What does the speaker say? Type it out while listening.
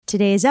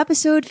Today's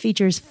episode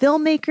features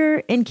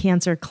filmmaker and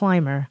cancer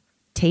climber,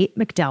 Tate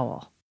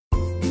MacDowell.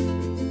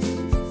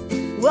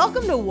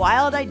 Welcome to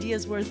Wild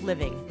Ideas Worth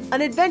Living,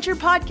 an adventure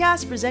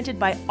podcast presented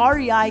by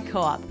REI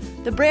Co-op,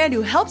 the brand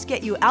who helps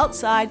get you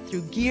outside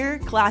through gear,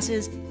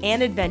 classes,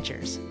 and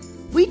adventures.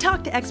 We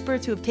talk to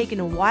experts who have taken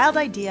a wild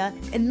idea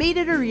and made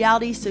it a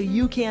reality so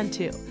you can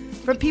too.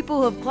 From people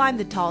who have climbed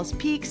the tallest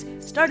peaks,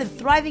 started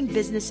thriving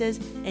businesses,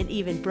 and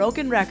even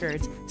broken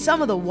records,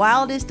 some of the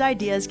wildest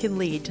ideas can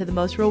lead to the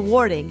most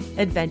rewarding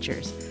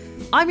adventures.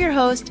 I'm your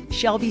host,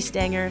 Shelby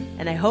Stanger,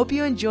 and I hope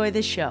you enjoy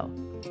this show.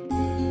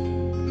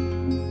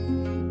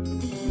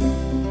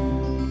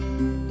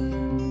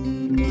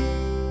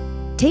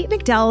 Tate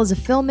MacDowell is a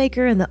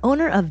filmmaker and the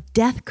owner of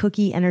Death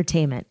Cookie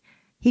Entertainment.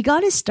 He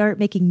got his start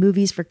making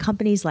movies for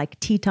companies like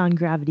Teton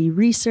Gravity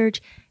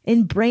Research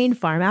and Brain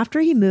Farm after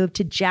he moved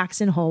to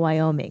Jackson Hole,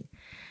 Wyoming.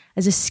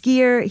 As a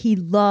skier, he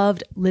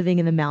loved living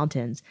in the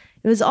mountains.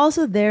 It was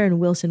also there in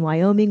Wilson,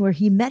 Wyoming, where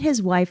he met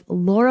his wife,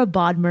 Laura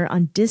Bodmer,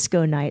 on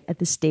disco night at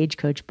the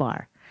Stagecoach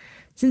Bar.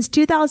 Since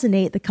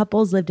 2008, the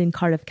couple's lived in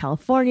Cardiff,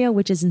 California,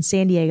 which is in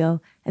San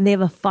Diego, and they have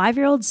a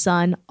 5-year-old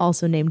son,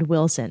 also named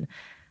Wilson.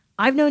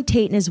 I've known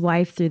Tate and his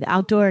wife through the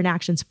outdoor and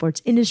action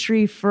sports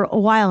industry for a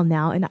while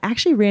now, and I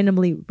actually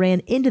randomly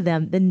ran into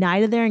them the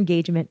night of their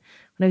engagement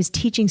when I was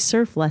teaching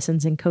surf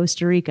lessons in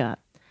Costa Rica.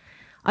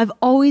 I've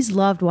always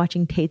loved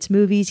watching Tate's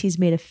movies. He's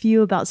made a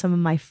few about some of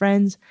my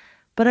friends,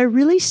 but I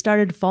really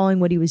started following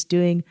what he was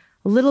doing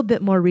a little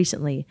bit more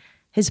recently.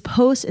 His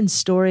posts and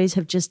stories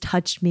have just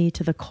touched me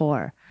to the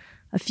core.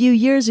 A few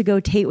years ago,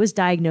 Tate was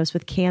diagnosed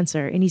with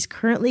cancer, and he's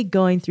currently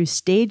going through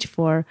stage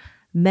 4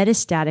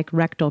 metastatic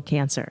rectal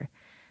cancer.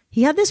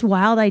 He had this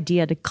wild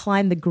idea to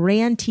climb the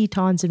Grand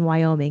Tetons in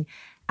Wyoming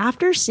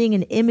after seeing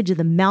an image of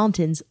the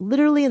mountains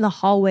literally in the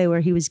hallway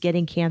where he was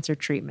getting cancer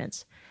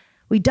treatments.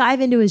 We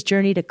dive into his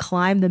journey to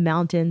climb the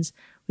mountains.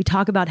 We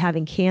talk about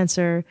having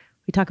cancer.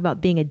 We talk about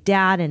being a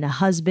dad and a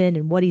husband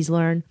and what he's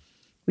learned.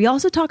 We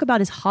also talk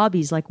about his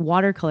hobbies like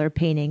watercolor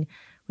painting,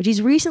 which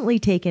he's recently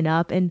taken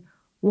up, and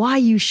why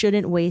you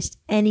shouldn't waste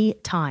any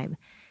time.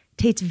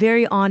 Tate's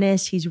very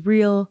honest. He's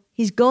real.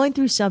 He's going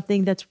through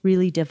something that's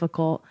really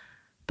difficult.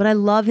 But I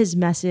love his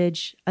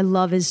message. I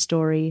love his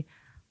story.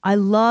 I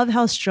love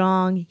how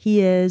strong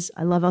he is.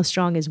 I love how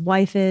strong his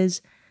wife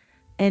is.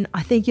 And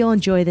I think you'll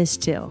enjoy this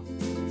too.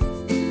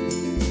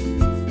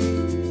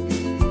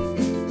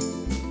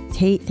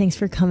 Tate, thanks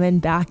for coming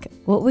back.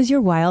 What was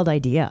your wild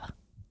idea?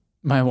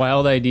 My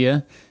wild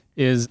idea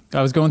is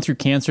I was going through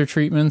cancer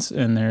treatments,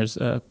 and there's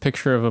a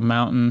picture of a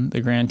mountain,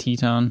 the Grand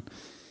Teton,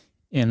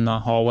 in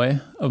the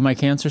hallway of my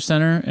cancer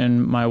center.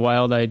 And my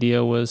wild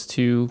idea was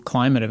to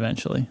climb it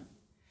eventually.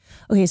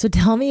 Okay, so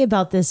tell me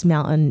about this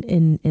mountain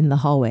in the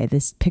hallway,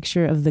 this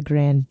picture of the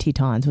Grand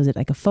Tetons. Was it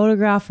like a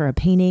photograph or a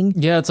painting?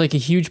 Yeah, it's like a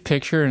huge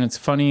picture, and it's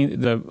funny.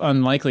 The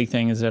unlikely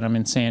thing is that I'm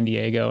in San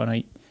Diego, and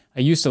I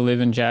used to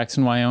live in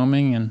Jackson,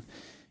 Wyoming, and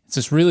it's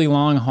this really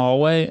long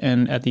hallway,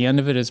 and at the end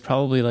of it is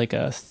probably like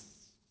a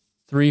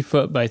 3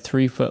 foot by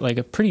 3 foot, like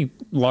a pretty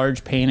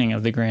large painting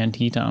of the Grand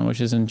Teton,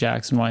 which is in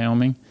Jackson,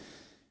 Wyoming.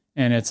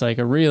 And it's like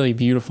a really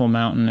beautiful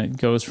mountain. It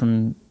goes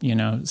from,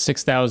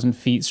 6,000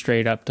 feet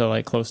straight up to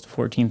like close to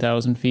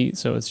 14,000 feet.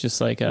 So it's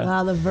just like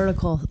wow, the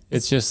vertical.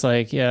 It's just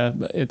like, yeah,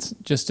 it's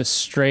just a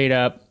straight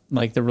up,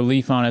 like the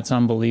relief on it's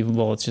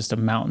unbelievable. It's just a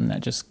mountain that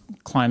just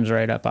climbs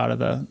right up out of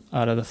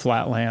the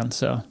flat land.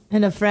 So,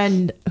 and a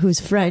friend who's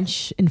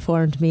French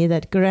informed me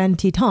that Grand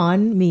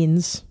Teton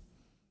means,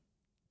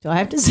 do I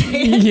have to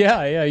say it?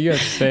 Yeah, you have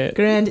to say it.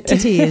 Grand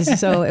Titis.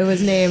 So it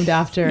was named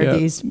after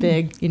these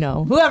big,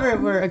 whoever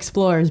were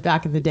explorers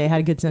back in the day had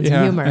a good sense of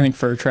humor. I think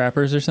fur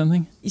trappers or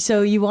something.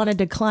 So you wanted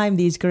to climb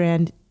these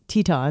Grand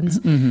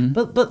Tetons. Mm-hmm.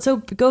 But so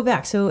go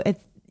back. So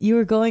you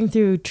were going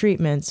through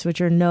treatments,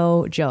 which are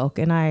no joke.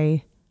 And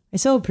I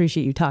so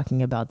appreciate you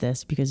talking about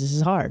this because this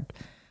is hard.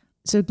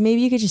 So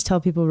maybe you could just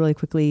tell people really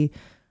quickly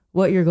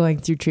what you're going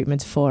through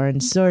treatments for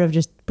and sort of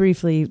just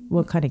briefly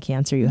what kind of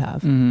cancer you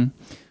have. Mm-hmm.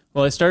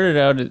 Well, I started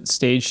out at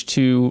stage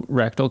 2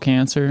 rectal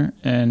cancer,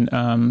 and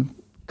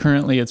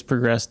currently it's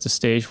progressed to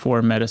stage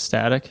 4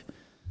 metastatic.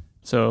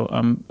 So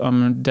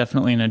I'm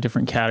definitely in a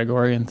different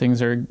category, and things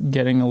are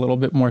getting a little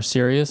bit more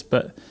serious.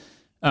 But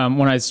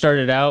when I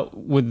started out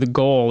with the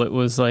goal, it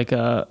was like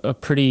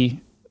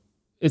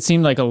it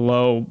seemed like a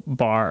low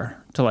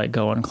bar to like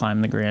go and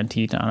climb the Grand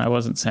Teton. I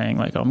wasn't saying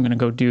like, oh, I'm going to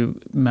go do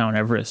Mount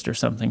Everest or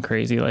something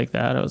crazy like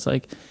that. I was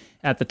like,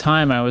 at the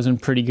time, I was in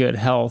pretty good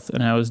health,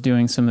 and I was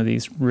doing some of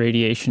these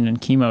radiation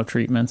and chemo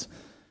treatments,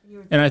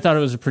 and I thought it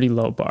was a pretty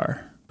low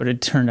bar, but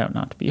it turned out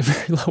not to be a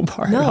very low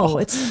bar at all. No,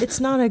 it's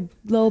not a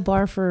low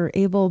bar for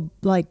able,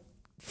 like,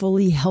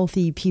 fully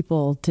healthy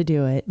people to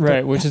do it.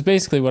 Right, which is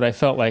basically what I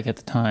felt like at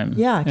the time.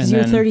 Yeah, because you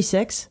were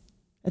 36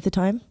 at the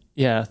time?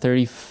 Yeah,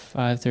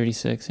 35,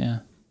 36, yeah.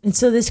 And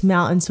so this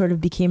mountain sort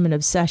of became an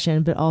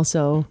obsession, but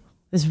also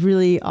this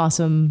really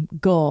awesome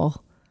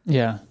goal.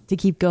 Yeah. To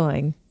keep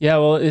going. Yeah,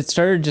 well, it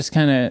started just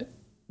kind of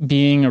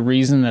being a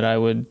reason that I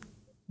would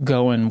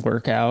go and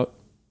work out,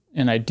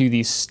 and I'd do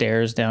these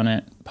stairs down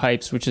at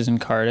Pipes, which is in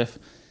Cardiff.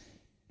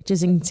 which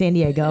is in San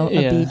Diego,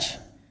 a beach.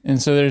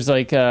 And so there's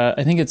like,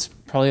 I think it's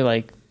probably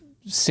like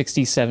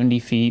 60, 70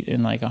 feet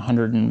and like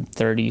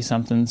 130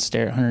 something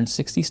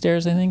 160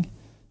 stairs, I think.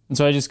 And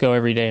so I just go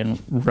every day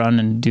and run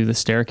and do the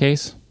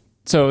staircase.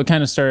 So it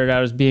kind of started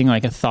out as being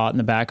like a thought in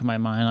the back of my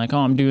mind, like,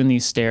 oh, I'm doing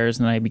these stairs.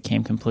 And then I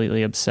became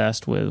completely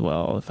obsessed with,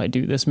 well, if I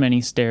do this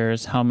many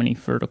stairs, how many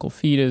vertical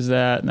feet is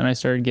that? And then I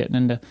started getting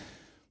into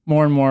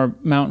more and more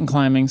mountain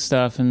climbing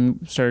stuff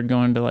and started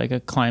going to like a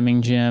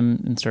climbing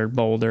gym and started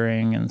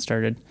bouldering and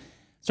started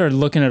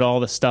looking at all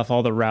the stuff,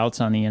 all the routes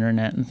on the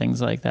internet and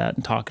things like that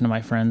and talking to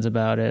my friends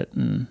about it.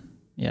 And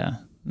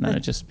and then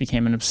it just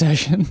became an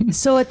obsession.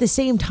 So at the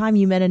same time,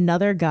 you met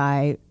another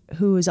guy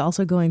who was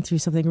also going through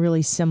something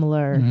really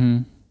similar. Mm-hmm.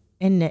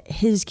 In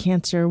his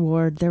cancer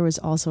ward, there was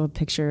also a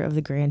picture of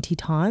the Grand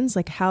Tetons.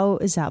 Like, how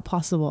is that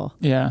possible?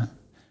 Yeah.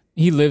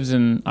 He lives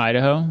in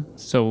Idaho,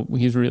 so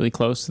he's really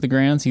close to the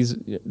Grands. He's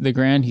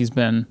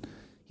been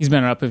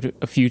up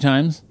a few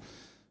times.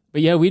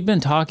 But yeah, we'd been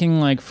talking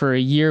like for a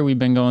year. We've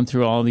been going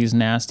through all these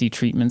nasty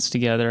treatments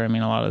together. I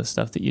mean, a lot of the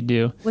stuff that you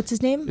do. What's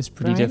his name? It's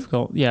pretty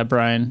difficult. Yeah,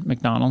 Brian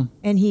McDonald.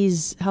 And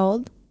he's how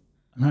old?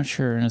 I'm not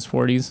sure, in his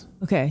 40s.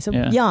 Okay, so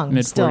young,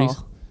 mid-40s.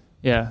 Still.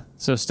 Yeah,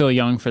 so still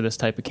young for this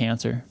type of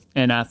cancer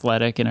and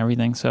athletic and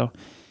everything. So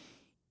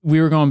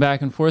we were going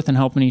back and forth and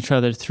helping each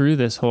other through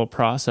this whole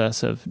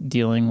process of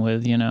dealing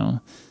with,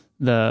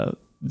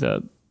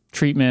 the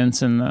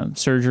treatments and the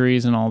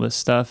surgeries and all this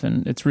stuff.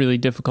 And it's really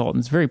difficult and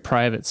it's very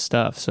private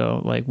stuff.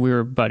 So like we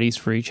were buddies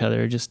for each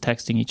other, just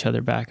texting each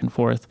other back and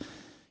forth,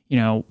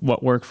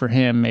 what worked for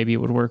him, maybe it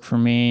would work for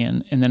me.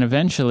 And then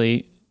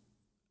eventually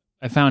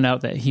I found out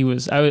that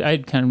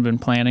I'd kind of been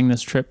planning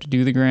this trip to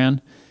do the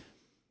Grand,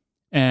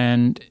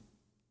 and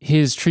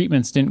his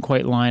treatments didn't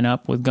quite line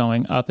up with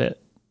going up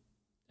it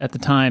at the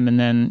time. And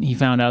then he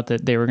found out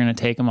that they were going to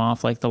take him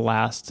off like the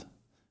last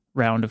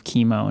round of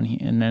chemo.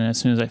 And then as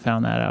soon as I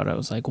found that out, I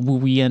was like, well,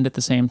 we end at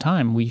the same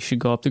time. We should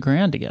go up the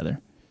Grand together.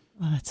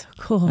 Oh, that's so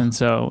cool. And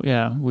so,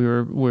 yeah, we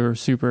were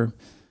super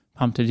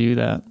pumped to do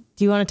that.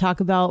 Do you want to talk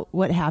about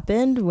what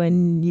happened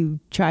when you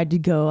tried to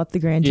go up the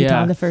Grand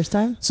Teton the first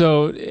time?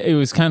 So it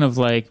was kind of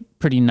like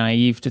pretty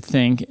naive to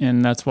think,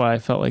 and that's why I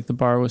felt like the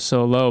bar was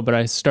so low. But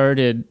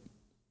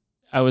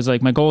I was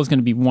like, my goal is going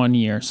to be 1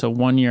 year. So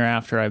 1 year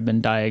after I've been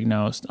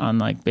diagnosed, on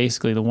like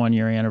basically the 1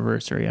 year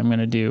anniversary, I'm going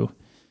to do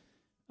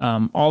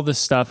all this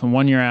stuff. And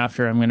 1 year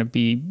after, I'm going to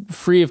be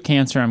free of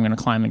cancer. I'm going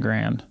to climb the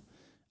Grand.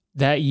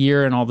 That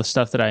year and all the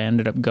stuff that I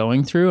ended up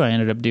going through, I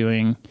ended up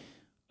doing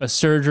a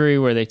surgery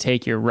where they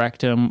take your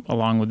rectum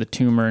along with the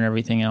tumor and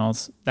everything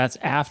else. That's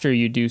after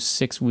you do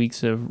 6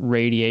 weeks of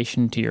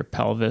radiation to your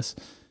pelvis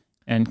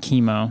and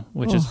chemo,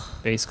 which is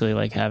basically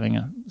like having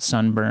a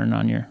sunburn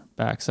on your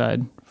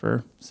backside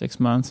for 6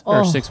 months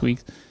or 6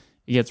 weeks.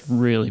 It gets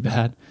really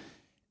bad.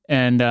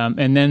 And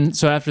then,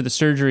 so after the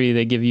surgery,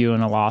 they give you an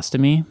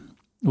alostomy,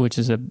 which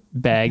is a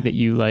bag that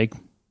you like,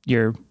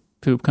 your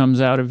poop comes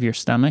out of your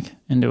stomach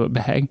into a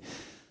bag.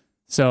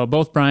 So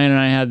both Brian and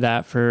I had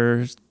that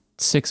for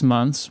 6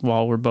 months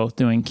while we're both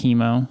doing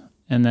chemo.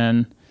 And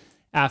then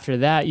after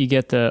that, you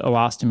get the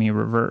alostomy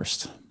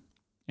reversed.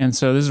 And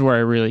so this is where I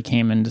really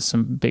came into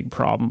some big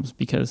problems,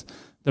 because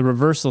the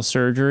reversal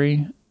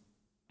surgery,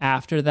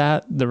 after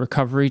that, the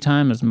recovery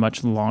time is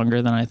much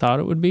longer than I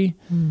thought it would be.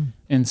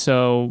 And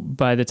so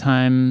by the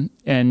time,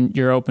 and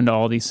you're open to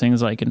all these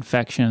things like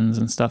infections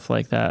and stuff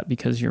like that,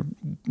 because your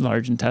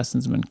large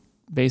intestine's been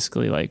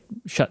basically like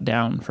shut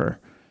down for,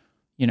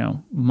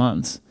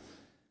 months.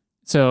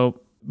 So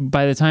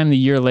by the time the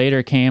year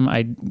later came,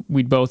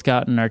 we'd both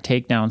gotten our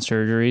takedown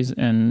surgeries,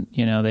 and,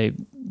 they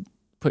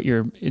put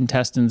your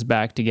intestines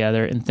back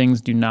together, and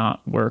things do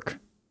not work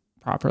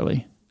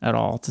properly at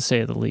all, to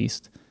say the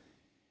least.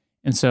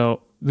 And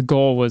so the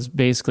goal was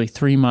basically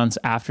 3 months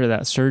after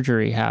that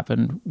surgery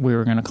happened, we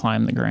were going to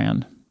climb the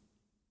Grand.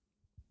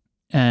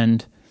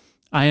 And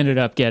I ended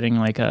up getting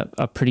like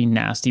a pretty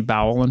nasty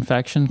bowel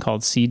infection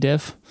called C.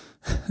 diff.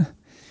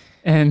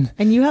 and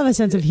you have a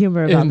sense of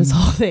humor about this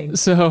whole thing.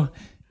 So,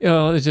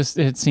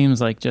 it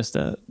seems like just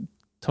a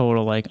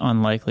total like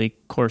unlikely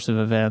course of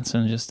events,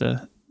 and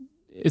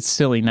it's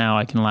silly now.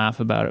 I can laugh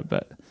about it,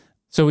 but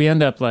so we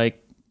end up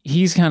like,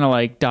 he's kind of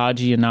like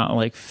dodgy and not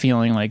like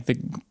feeling like the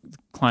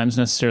climb's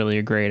necessarily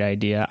a great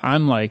idea.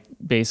 I'm like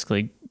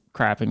basically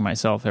crapping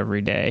myself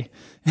every day,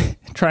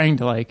 trying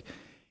to like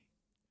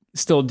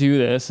still do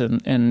this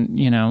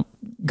and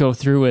go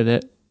through with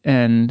it.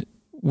 And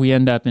we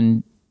end up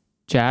in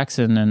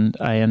Jackson, and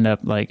I end up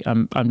like,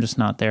 I'm just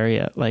not there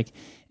yet. Like,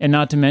 and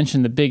not to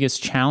mention the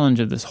biggest challenge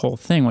of this whole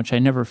thing, which I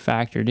never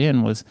factored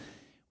in, was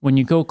when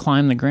you go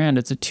climb the Grand,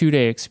 it's a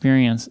 2-day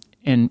experience,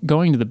 and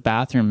going to the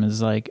bathroom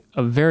is like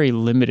a very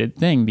limited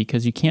thing,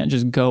 because you can't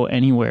just go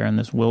anywhere in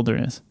this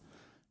wilderness.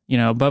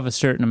 Above a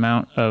certain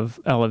amount of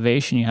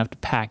elevation, you have to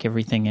pack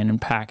everything in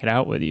and pack it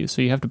out with you.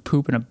 So you have to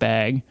poop in a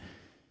bag,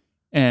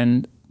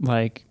 and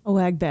like a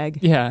wag bag.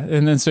 Yeah.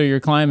 And then so you're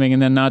climbing,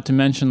 and then not to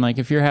mention, like,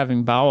 if you're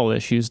having bowel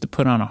issues, to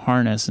put on a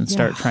harness and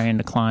start trying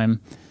to climb,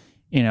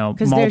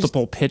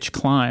 multiple pitch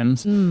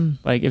climbs.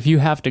 Like, if you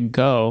have to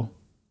go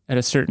at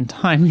a certain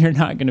time, you're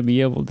not going to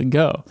be able to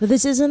go. So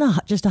this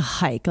isn't just a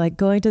hike, like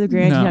going to the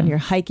Grand Teton, you're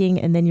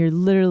hiking and then you're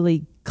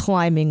literally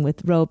climbing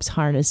with ropes,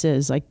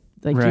 harnesses, like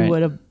Right. you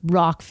would a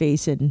rock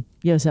face in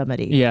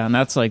Yosemite. Yeah, and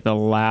that's like the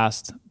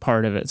last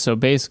part of it. So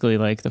basically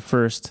like the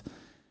first,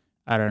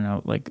 I don't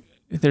know, like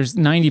there's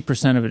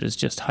 90% of it is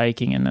just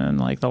hiking, and then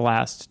like the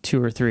last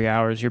 2 or 3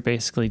 hours, you're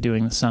basically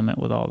doing the summit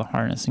with all the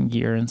harness and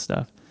gear and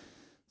stuff.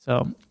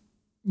 So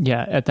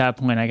yeah, at that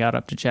point I got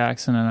up to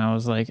Jackson and I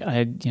was like,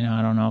 I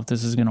don't know if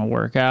this is going to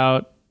work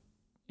out.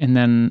 And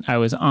then I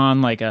was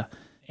on like a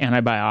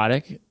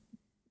antibiotic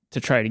to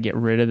try to get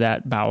rid of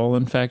that bowel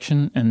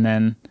infection. And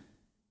then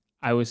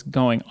I was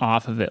going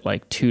off of it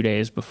like 2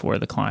 days before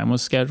the climb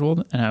was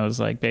scheduled. And I was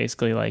like,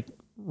 basically like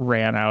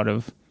ran out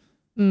of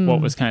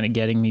what was kind of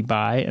getting me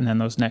by. And then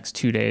those next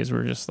 2 days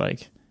were just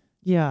like,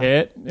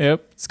 yep,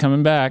 it's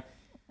coming back.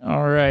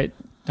 All right.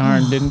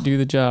 Darn, didn't do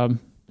the job.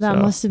 That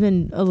must have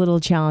been a little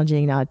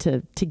challenging not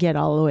to get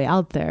all the way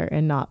out there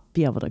and not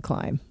be able to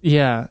climb.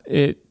 Yeah,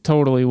 it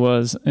totally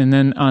was. And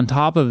then on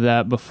top of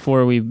that,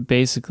 before we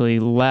basically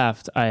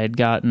left, I had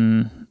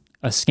gotten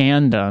a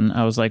scan done.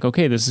 I was like,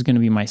 okay, this is going to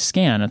be my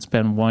scan. It's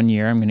been 1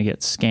 year. I'm going to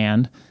get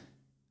scanned.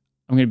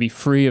 I'm going to be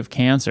free of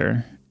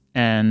cancer,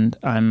 and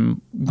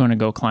I'm going to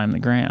go climb the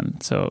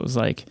Grand. So it was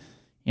like,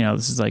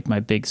 this is like my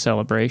big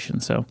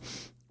celebration. So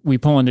we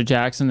pull into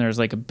Jackson. There's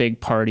like a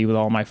big party with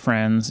all my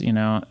friends,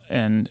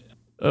 and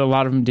a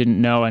lot of them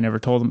didn't know. I never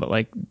told them, but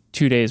like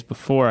 2 days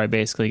before, I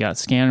basically got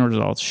scan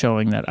results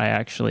showing that I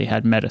actually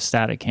had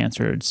metastatic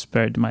cancer. It had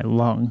spread to my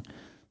lung.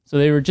 So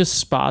they were just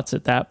spots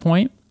at that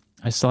point.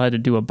 I still had to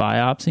do a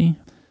biopsy,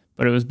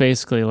 but it was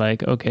basically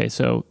like, okay,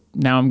 so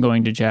now I'm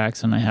going to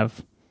Jackson. I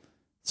have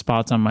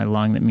spots on my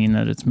lung that mean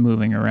that it's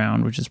moving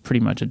around, which is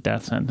pretty much a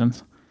death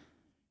sentence.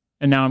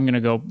 And now I'm going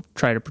to go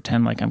try to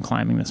pretend like I'm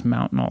climbing this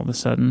mountain all of a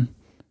sudden.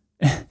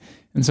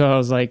 And so I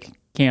was like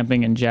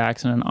camping in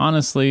Jackson. And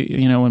honestly,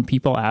 when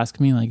people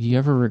ask me, like, do you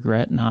ever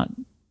regret not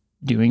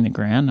doing the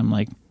Grand? I'm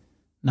like,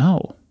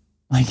 no.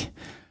 Like,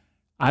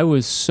 I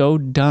was so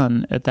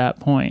done at that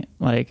point.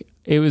 Like,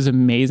 it was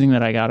amazing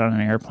that I got on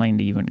an airplane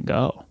to even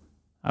go.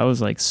 I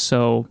was like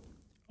so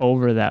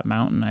over that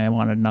mountain. I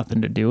wanted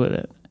nothing to do with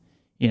it.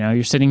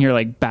 You're sitting here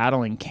like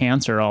battling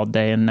cancer all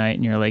day and night,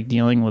 and you're like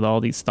dealing with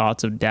all these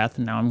thoughts of death.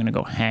 And now I'm going to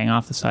go hang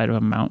off the side of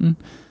a mountain.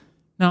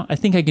 No, I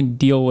think I can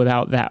deal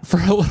without that for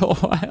a little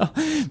while.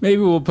 Maybe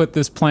we'll put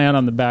this plan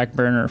on the back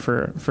burner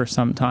for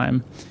some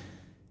time.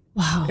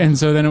 Wow. And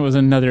so then it was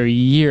another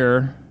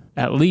year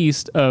at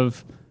least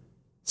of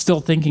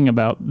still thinking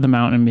about the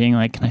mountain and being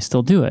like, can I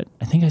still do it?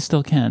 I think I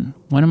still can.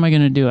 When am I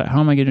going to do it?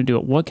 How am I going to do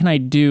it? What can I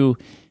do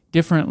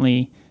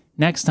differently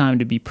next time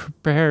to be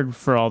prepared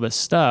for all this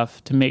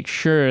stuff, to make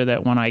sure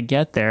that when I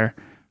get there,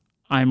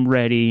 I'm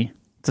ready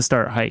to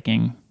start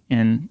hiking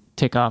and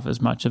tick off as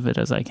much of it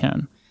as I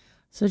can.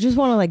 So I just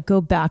want to like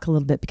go back a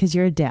little bit, because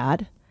you're a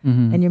dad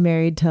and you're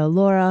married to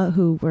Laura,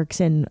 who works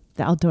in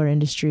the outdoor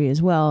industry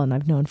as well, and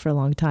I've known for a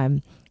long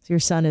time. So your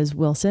son is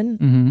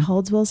Wilson. How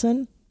old's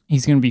Wilson?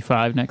 He's going to be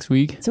 5 next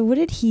week. So what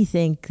did he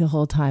think the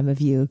whole time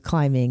of you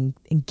climbing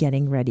and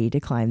getting ready to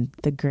climb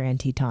the Grand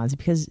Tetons?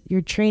 Because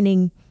you're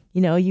training,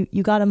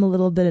 you got him a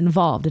little bit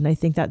involved, and I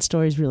think that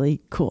story is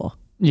really cool.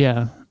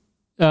 Yeah.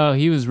 Oh,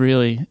 he was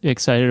really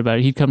excited about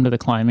it. He'd come to the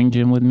climbing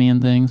gym with me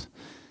and things.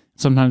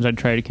 Sometimes I'd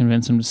try to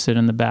convince him to sit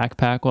in the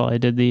backpack while I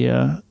did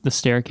the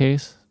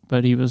staircase,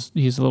 but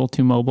he's a little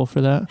too mobile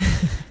for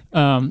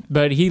that.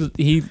 But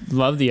he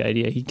loved the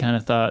idea. He kind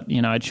of thought,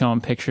 I'd show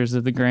him pictures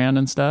of the Grand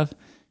and stuff,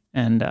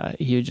 and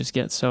he would just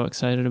get so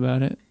excited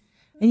about it.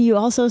 And you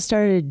also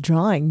started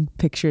drawing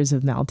pictures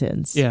of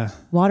mountains. Yeah.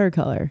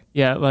 Watercolor.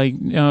 Yeah, like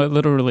it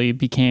literally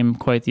became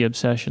quite the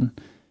obsession.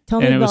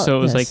 Tell me about this. It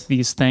was like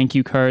these thank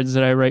you cards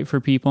that I write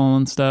for people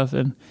and stuff,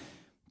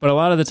 but a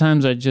lot of the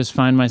times I just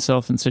find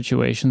myself in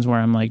situations where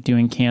I'm like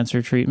doing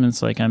cancer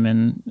treatments, like I'm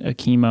in a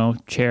chemo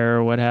chair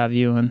or what have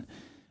you, and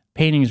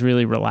painting is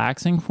really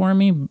relaxing for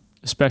me,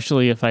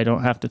 especially if I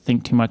don't have to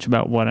think too much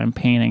about what I'm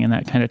painting. And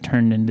that kind of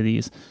turned into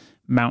these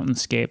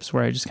mountainscapes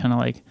where I just kind of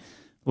like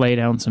lay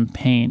down some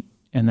paint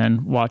and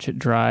then watch it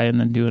dry and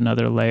then do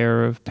another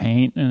layer of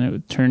paint, and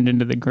it turned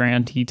into the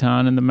Grand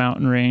Teton and the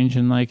mountain range.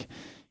 And like,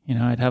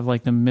 I'd have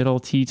like the middle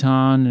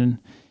Teton and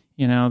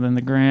then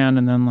the Grand,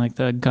 and then like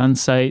the gun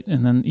sight,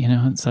 and then,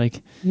 it's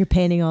like... You're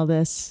painting all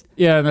this.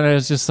 Yeah, and then I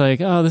was just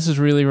like, oh, this is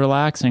really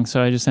relaxing.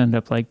 So I just ended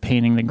up like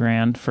painting the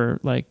Grand for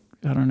like,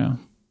 I don't know,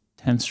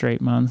 10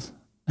 straight months.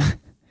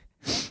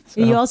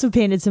 So. You also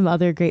painted some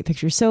other great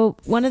pictures. So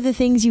one of the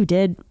things you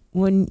did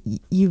when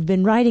you've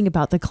been writing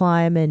about the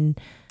climb, and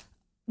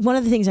one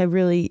of the things I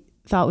really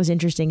thought was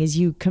interesting is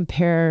you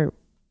compare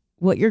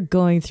what you're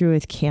going through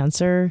with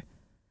cancer,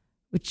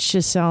 which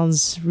just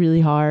sounds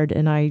really hard,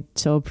 and I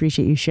so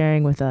appreciate you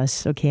sharing with us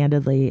so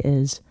candidly,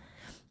 is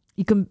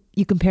you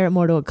compare it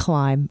more to a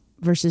climb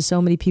versus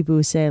so many people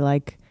who say,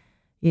 like,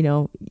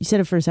 you said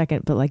it for a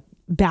second, but like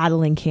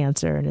battling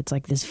cancer, and it's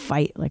like this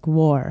fight, like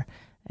war.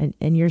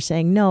 And you're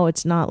saying, no,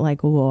 it's not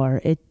like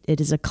war. It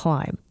is a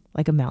climb,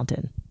 like a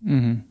mountain.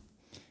 Mm-hmm.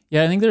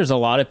 Yeah, I think there's a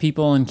lot of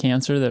people in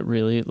cancer that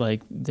really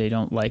they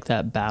don't like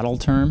that battle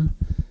term,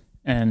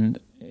 and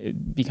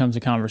it becomes a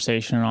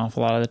conversation an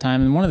awful lot of the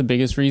time. And one of the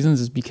biggest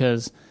reasons is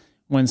because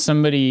when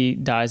somebody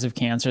dies of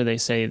cancer, they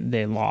say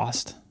they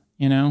lost,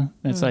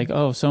 It's like,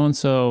 oh,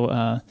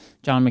 so-and-so,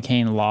 John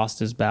McCain lost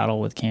his battle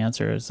with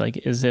cancer. It's like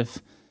as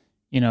if,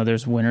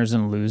 there's winners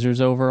and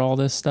losers over all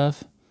this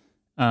stuff.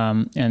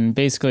 And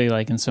basically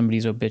like in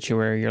somebody's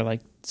obituary, you're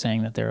like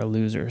saying that they're a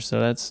loser.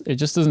 So it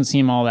just doesn't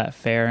seem all that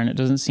fair, and it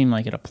doesn't seem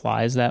like it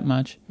applies that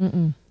much.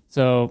 Mm-mm.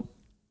 So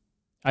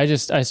I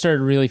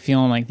started really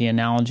feeling like the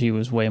analogy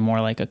was way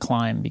more like a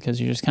climb, because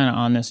you're just kind of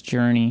on this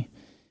journey,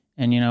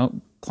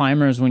 and,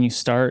 climbers, when you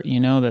start,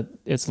 that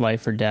it's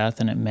life or death,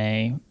 and it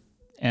may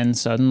end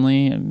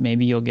suddenly.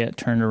 Maybe you'll get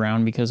turned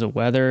around because of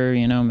weather,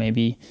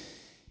 maybe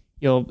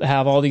you'll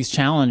have all these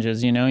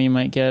challenges, you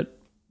might get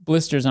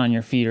blisters on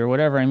your feet or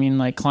whatever. I mean,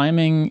 like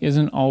climbing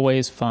isn't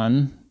always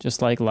fun,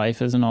 just like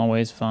life isn't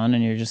always fun,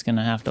 and you're just going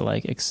to have to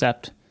like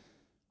accept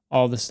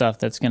all the stuff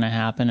that's going to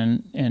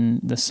happen. And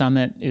the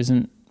summit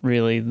isn't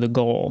really the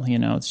goal,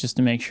 it's just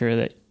to make sure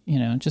that,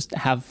 just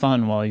have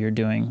fun while you're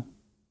doing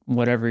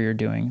whatever you're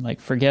doing. Like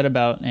forget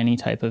about any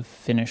type of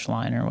finish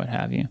line or what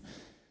have you.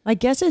 I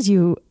guess as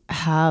you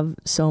have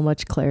so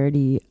much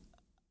clarity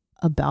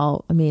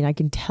about, I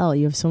can tell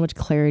you have so much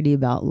clarity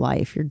about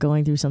life. You're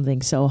going through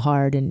something so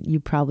hard, and you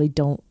probably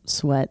don't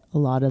sweat a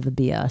lot of the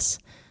BS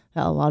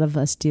that a lot of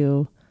us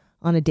do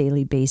on a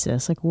daily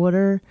basis. Like what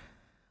are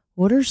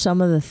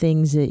some of the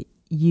things that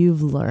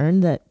you've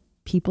learned that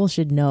people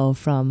should know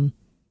from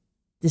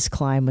this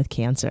climb with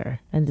cancer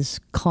and this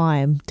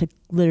climb to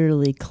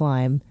literally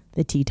climb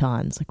the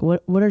Tetons? Like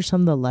what are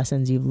some of the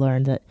lessons you've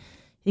learned that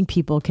I think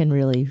people can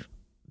really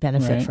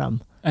benefit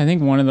from? I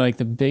think one of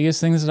the biggest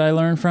things that I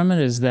learned from it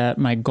is that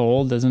my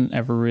goal doesn't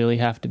ever really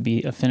have to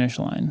be a finish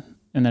line,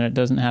 and that it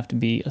doesn't have to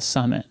be a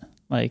summit.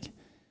 Like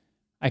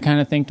I kind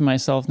of think to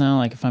myself now,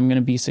 like if I'm going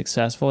to be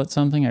successful at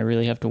something, I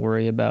really have to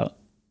worry about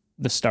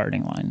the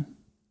starting line,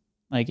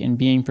 like in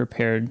being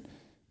prepared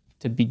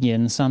to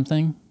begin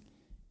something.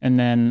 And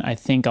then I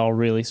think I'll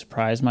really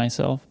surprise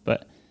myself.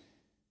 But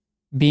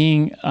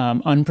being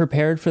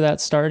unprepared for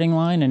that starting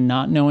line and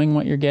not knowing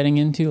what you're getting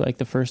into, like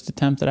the first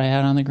attempt that I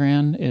had on the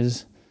Grand,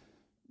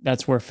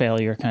 that's where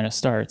failure kind of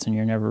starts, and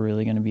you're never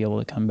really going to be able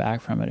to come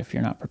back from it if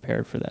you're not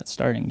prepared for that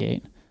starting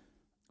gate.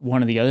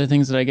 One of the other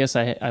things that I guess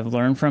I've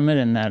learned from it,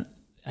 and that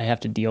I have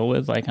to deal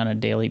with like on a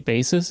daily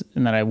basis,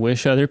 and that I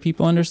wish other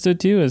people understood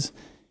too, is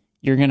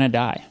you're going to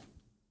die.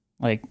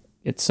 Like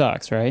it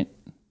sucks, right?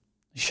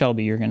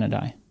 Shelby, you're going to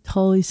die.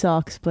 Totally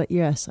sucks, but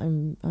yes,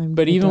 I'm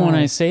But even when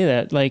I say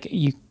that, like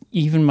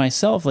even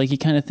myself, like you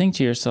kind of think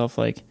to yourself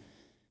like,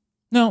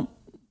 no,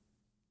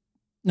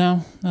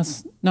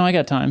 I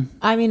got time.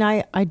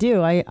 I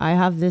do. I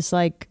have this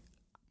like,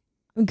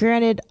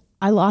 granted,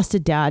 I lost a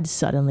dad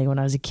suddenly when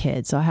I was a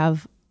kid, so I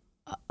have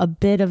a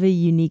bit of a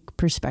unique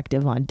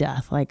perspective on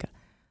death. Like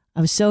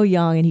I was so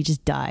young and he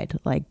just died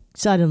like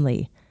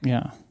suddenly.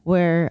 Yeah.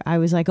 Where I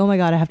was like, oh my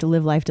God, I have to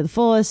live life to the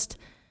fullest.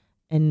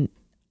 And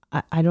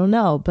I don't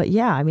know, but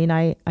yeah,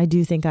 I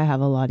do think I have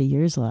a lot of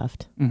years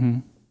left. Mm-hmm.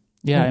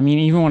 Yeah.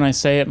 Even when I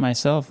say it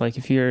myself, like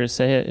if you were to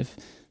say it, if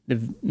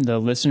the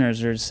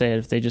listeners are to say it,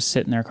 if they just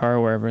sit in their car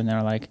or wherever and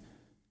they're like,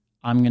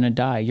 I'm going to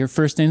die, your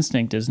first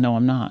instinct is, no,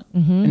 I'm not.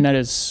 Mm-hmm. And that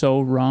is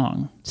so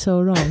wrong.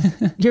 So wrong.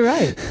 You're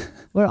right.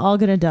 We're all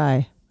going to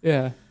die.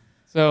 Yeah.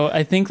 So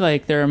I think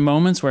like there are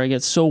moments where I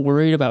get so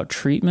worried about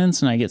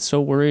treatments, and I get so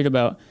worried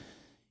about,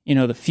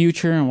 the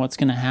future and what's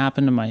going to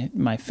happen to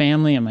my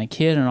family and my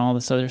kid and all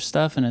this other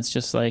stuff. And it's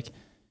just like,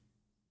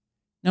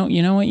 no,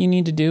 you know what you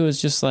need to do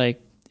is just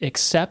like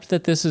accept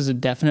that this is a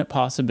definite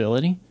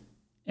possibility,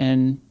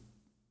 and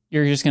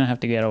you're just going to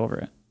have to get over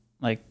it.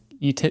 Like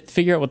you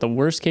figure out what the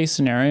worst case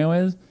scenario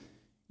is.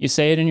 You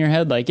say it in your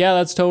head, like, yeah,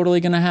 that's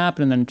totally going to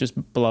happen. And then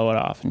just blow it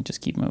off and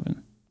just keep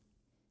moving.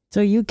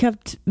 So you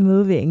kept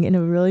moving in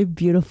a really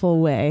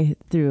beautiful way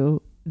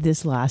through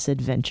this last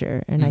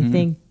adventure. And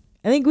mm-hmm.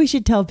 I think we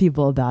should tell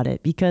people about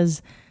it,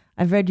 because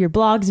I've read your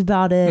blogs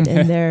about it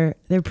and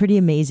they're pretty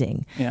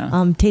amazing.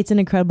 Yeah. Tate's an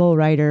incredible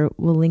writer.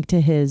 We'll link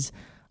to his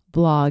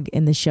blog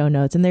in the show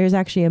notes. And there's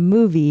actually a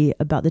movie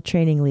about the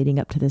training leading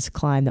up to this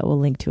climb that we'll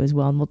link to as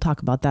well. And we'll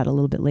talk about that a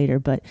little bit later.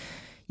 But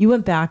you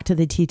went back to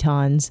the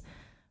Tetons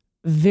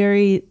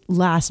very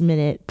last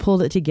minute,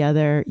 pulled it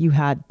together. You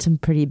had some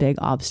pretty big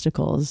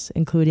obstacles,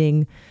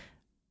 including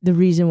the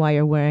reason why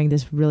you're wearing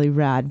this really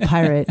rad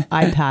pirate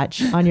eye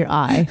patch on your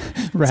eye.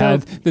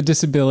 Rad. So, the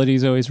disability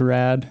is always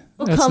rad.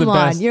 Well, that's come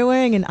on. You're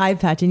wearing an eye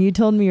patch, and you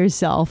told me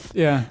yourself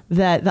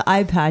that the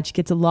eye patch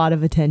gets a lot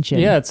of attention.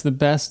 Yeah, it's the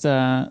best.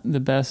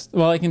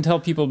 Well, I can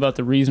tell people about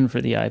the reason for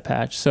the eye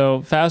patch.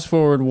 So fast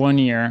forward 1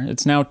 year.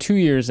 It's now 2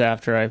 years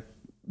after I've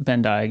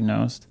been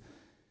diagnosed.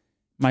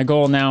 My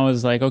goal now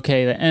is like,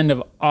 okay, the end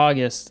of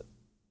August,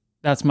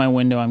 that's my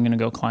window. I'm going to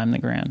go climb the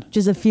Grand.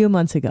 Just a few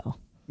months ago.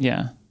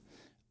 Yeah.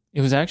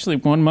 It was actually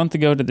 1 month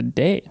ago to the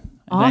date.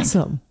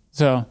 Awesome.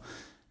 So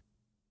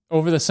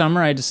over the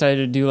summer, I decided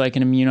to do like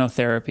an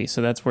immunotherapy.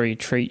 So that's where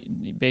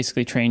you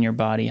basically train your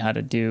body how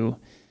to do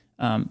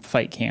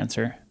fight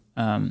cancer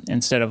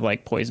instead of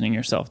like poisoning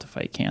yourself to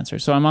fight cancer.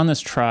 So I'm on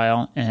this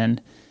trial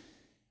and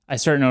I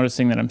start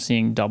noticing that I'm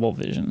seeing double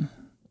vision,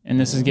 and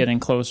this is getting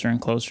closer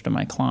and closer to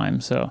my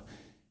climb. So,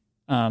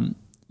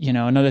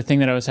 another thing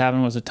that I was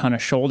having was a ton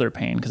of shoulder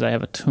pain because I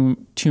have a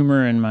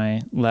tumor in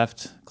my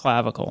left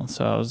clavicle.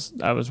 So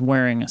I was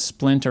wearing a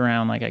splint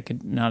around, like I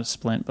could, not a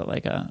splint, but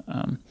like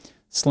a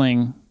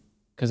sling,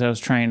 because I was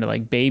trying to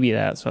like baby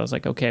that. So I was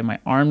like, okay, my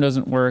arm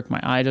doesn't work,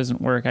 my eye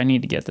doesn't work. I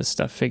need to get this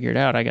stuff figured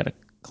out. I got to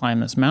climb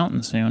this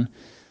mountain soon.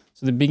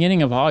 So the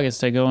beginning of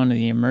August, I go into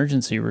the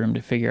emergency room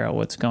to figure out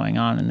what's going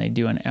on, and they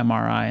do an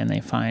MRI and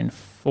they find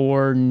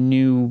 4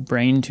 new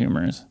brain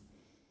tumors,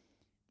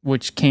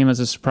 which came as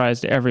a surprise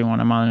to everyone.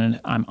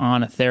 I'm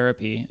on a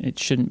therapy. It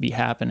shouldn't be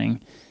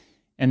happening.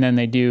 And then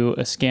they do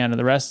a scan of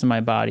the rest of my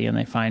body and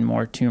they find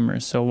more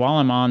tumors. So while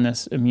I'm on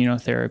this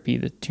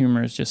immunotherapy, the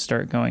tumors just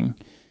start going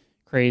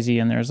crazy,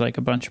 and there's like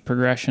a bunch of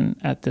progression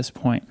at this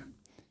point.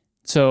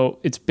 So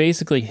it's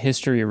basically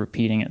history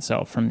repeating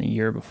itself from the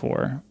year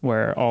before,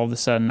 where all of a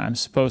sudden I'm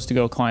supposed to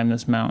go climb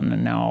this mountain,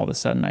 and now all of a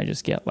sudden I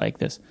just get like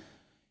this,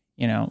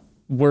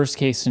 worst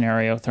case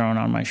scenario thrown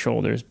on my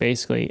shoulders,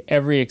 basically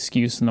every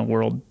excuse in the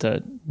world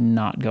to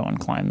not go and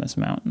climb this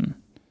mountain.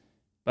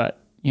 But,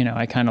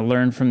 I kind of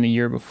learned from the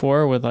year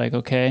before with like,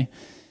 okay,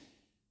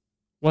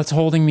 what's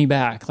holding me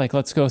back? Like,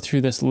 let's go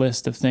through this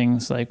list of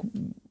things. Like,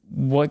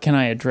 what can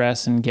I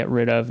address and get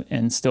rid of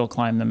and still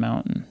climb the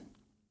mountain?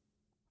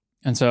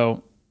 And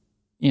so,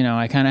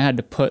 I kind of had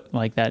to put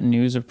like that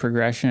news of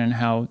progression and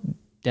how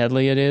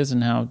deadly it is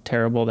and how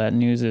terrible that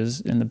news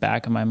is in the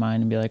back of my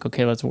mind and be like,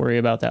 okay, let's worry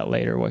about that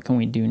later. What can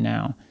we do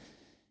now?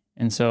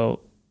 And so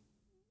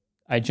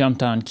I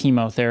jumped on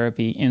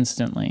chemotherapy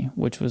instantly,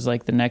 which was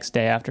like the next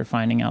day after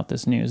finding out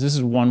this news. This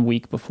is 1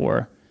 week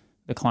before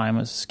the climb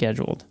was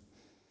scheduled.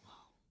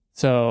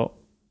 So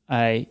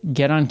I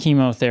get on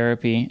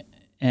chemotherapy,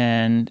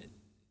 and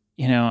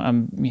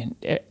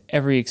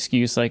every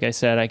excuse, like I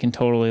said, I can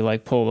totally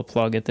like pull the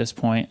plug at this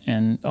point,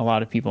 and a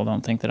lot of people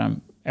don't think that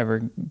I'm ever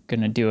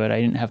going to do it. I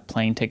didn't have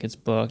plane tickets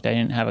booked. I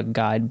didn't have a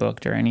guide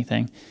booked or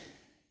anything.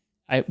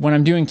 When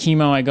I'm doing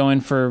chemo, I go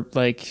in for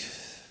like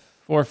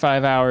 4 or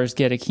 5 hours,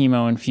 get a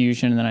chemo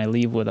infusion, and then I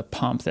leave with a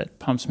pump that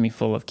pumps me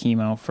full of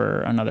chemo for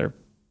another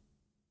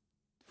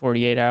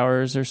 48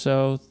 hours or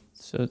so.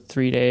 So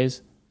 3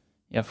 days.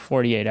 Yeah,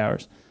 48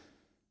 hours.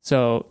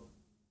 So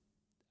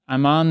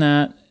I'm on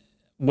that.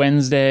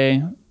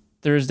 Wednesday,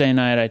 Thursday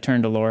night, I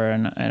turned to Laura,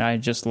 and I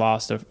just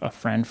lost a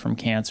friend from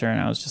cancer,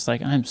 and I was just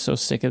like, I'm so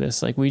sick of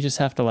this. Like, we just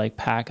have to like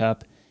pack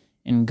up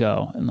and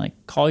go, and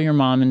like call your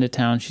mom into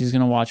town. She's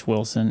going to watch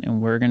Wilson,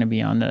 and we're going to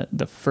be on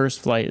the first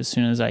flight as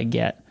soon as I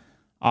get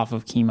off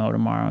of chemo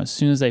tomorrow. As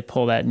soon as they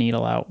pull that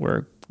needle out,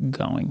 we're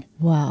going.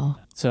 Wow.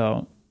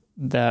 So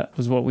that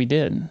was what we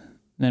did.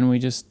 Then we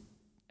just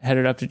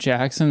headed up to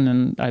Jackson,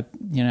 and I,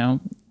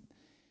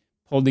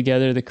 pulled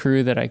together the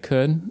crew that I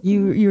could.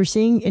 You were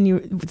seeing,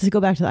 and to go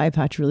back to the eye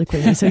patch really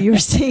quickly. So you were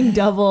seeing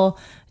double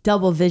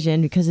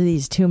vision because of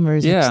these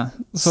tumors. Yeah.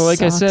 So like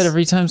sucks. I said,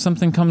 every time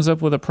something comes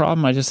up with a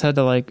problem, I just had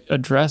to like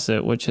address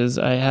it, which is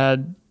I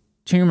had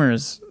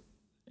tumors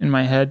in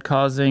my head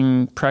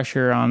causing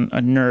pressure on a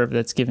nerve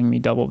that's giving me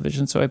double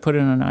vision. So I put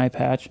in an eye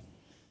patch.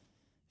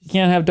 You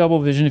can't have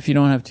double vision if you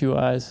don't have 2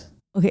 eyes.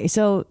 Okay.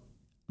 So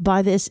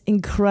by this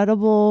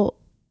incredible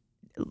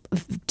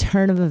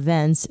turn of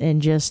events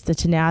and just the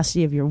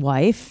tenacity of your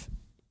wife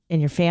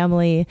and your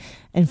family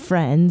and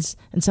friends,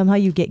 and somehow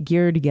you get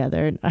gear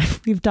together.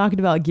 We've talked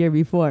about gear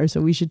before,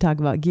 so we should talk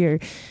about gear.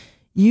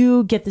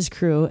 You get this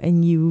crew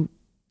and you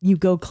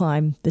go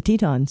climb the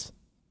Tetons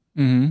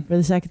for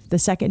the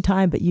second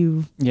time, but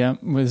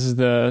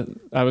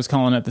I was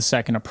calling it the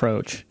second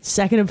approach.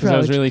 Because I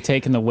was really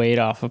taking the weight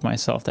off of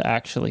myself to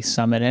actually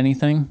summit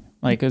anything.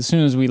 Like as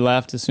soon as we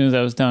left, as soon as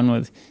I was done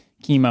with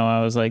chemo,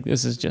 I was like,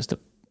 this is just a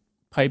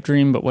pipe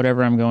dream, but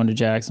whatever, I'm going to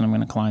Jackson, I'm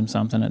going to climb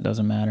something, it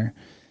doesn't matter.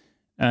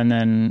 And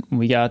then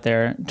we got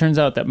there. It turns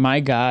out that my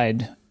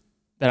guide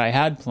that I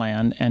had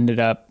planned ended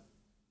up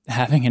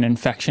having an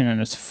infection in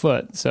his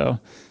foot,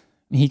 so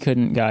he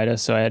couldn't guide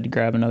us, so I had to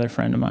grab another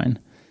friend of mine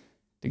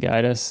to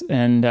guide us.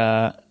 And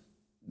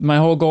my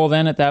whole goal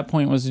then at that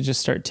point was to just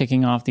start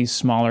ticking off these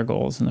smaller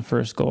goals. And the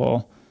first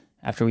goal,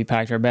 after we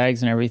packed our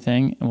bags and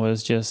everything,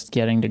 was just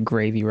getting to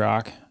Gravy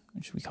Rock,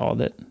 which we called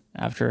it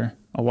after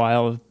a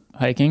while of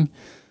hiking.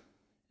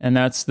 And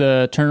that's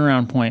the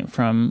turnaround point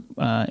from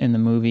in the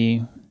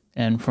movie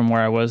and from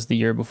where I was the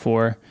year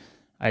before.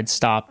 I'd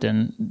stopped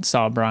and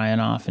saw Brian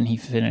off, and he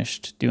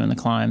finished doing the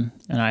climb,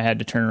 and I had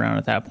to turn around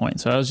at that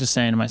point. So I was just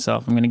saying to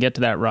myself, I'm going to get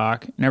to that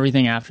rock, and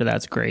everything after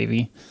that's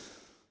gravy.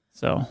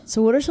 So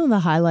what are some of the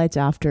highlights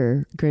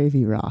after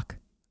Gravy Rock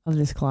of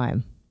this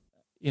climb?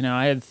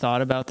 I had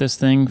thought about this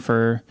thing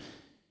for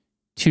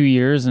 2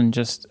 years, and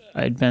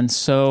I'd been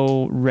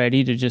so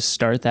ready to just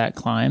start that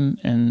climb.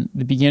 And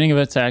the beginning of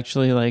it's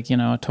actually like,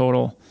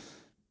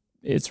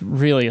 it's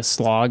really a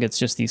slog. It's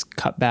just these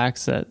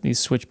these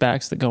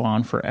switchbacks that go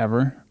on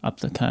forever up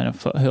the kind of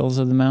foothills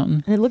of the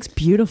mountain. And it looks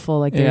beautiful.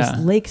 Like there's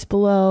lakes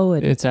below.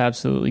 It's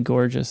absolutely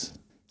gorgeous.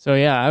 So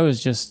yeah, I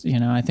was just,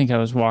 I think I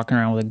was walking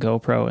around with a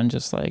GoPro and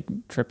just like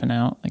tripping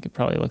out. Like it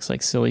probably looks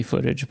like silly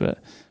footage, but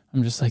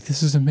I'm just like,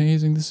 this is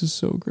amazing. This is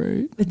so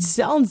great.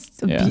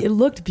 It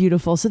looked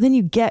beautiful. So then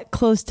you get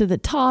close to the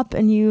top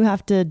and you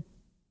have to,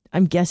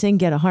 I'm guessing,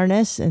 get a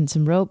harness and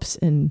some ropes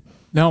and...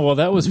 No, well,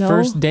 that was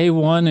first. Day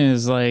one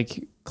is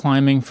like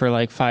climbing for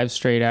like 5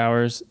 straight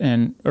hours.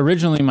 And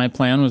originally my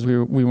plan was we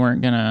were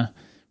going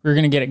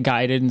to get it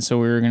guided. And so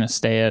we were going to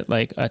stay at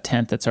like a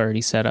tent that's already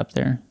set up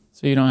there.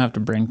 So you don't have to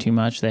bring too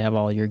much. They have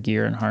all your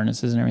gear and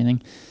harnesses and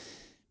everything.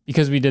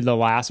 Because we did the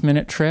last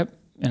minute trip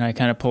and I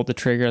kind of pulled the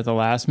trigger at the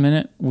last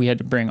minute, we had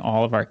to bring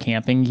all of our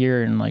camping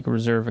gear and like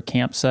reserve a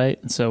campsite.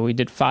 And so we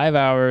did 5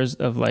 hours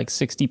of like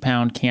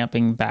 60-pound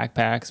camping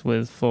backpacks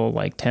with full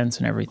like tents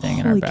and everything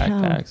in our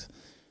backpacks,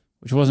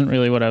 which wasn't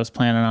really what I was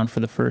planning on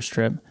for the first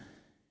trip.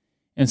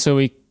 And so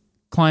we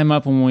climb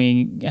up and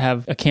we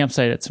have a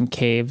campsite at some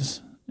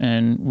caves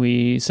and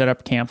we set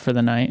up camp for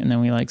the night and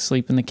then we like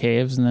sleep in the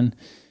caves and then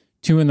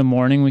 2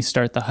 a.m, we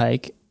start the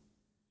hike.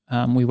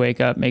 We wake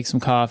up, make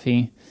some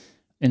coffee,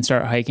 and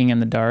start hiking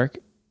in the dark.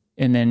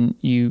 And then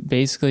you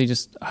basically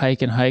just hike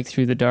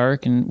through the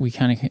dark. And we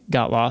kind of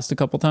got lost a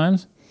couple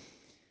times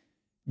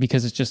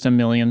because it's just a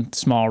million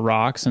small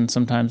rocks. And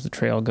sometimes the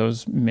trail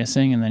goes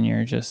missing and then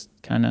you're just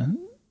kind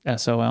of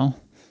SOL.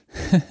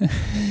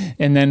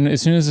 And then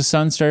as soon as the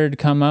sun started to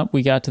come up,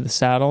 we got to the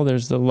saddle.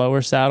 There's the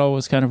lower saddle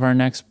was kind of our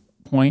next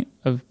point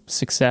of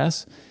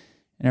success.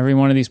 And every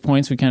one of these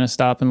points, we kind of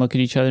stop and look at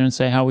each other and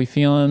say, how we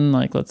feeling?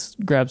 Like, let's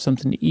grab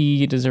something to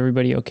eat. Is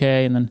everybody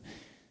okay? And then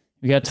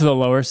we got to the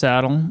lower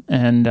saddle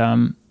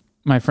and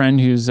my friend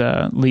who's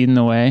leading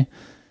the way,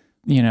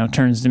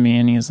 turns to me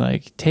and he's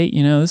like, Tate,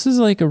 this is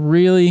like a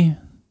really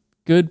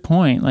good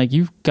point. Like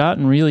you've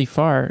gotten really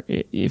far.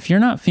 If you're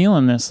not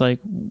feeling this,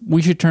 like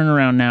we should turn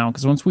around now.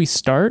 Because once we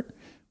start,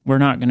 we're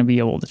not going to be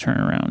able to turn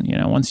around.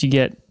 Once you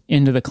get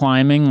into the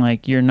climbing,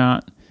 like you're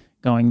not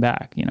going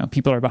back,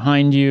 people are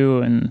behind you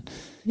and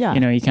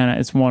you kind of,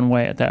 it's one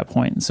way at that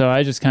point. So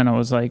I just kind of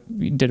was like,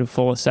 did a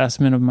full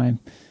assessment of my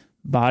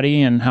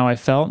body and how I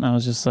felt. And I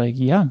was just like,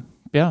 yeah,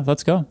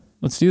 let's go.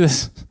 Let's do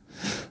this.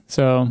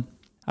 So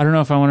I don't know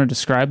if I want to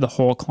describe the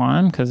whole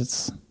climb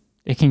because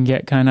it can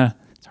get kind of,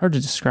 it's hard to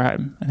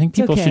describe. I think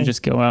people should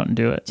just go out and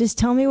do it. Just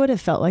tell me what it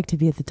felt like to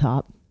be at the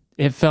top.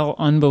 It felt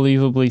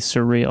unbelievably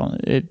surreal.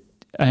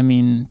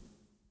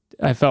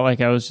 I felt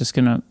like I was just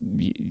going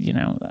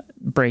to,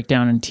 break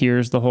down in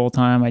tears the whole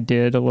time. I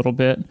did a little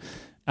bit.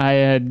 I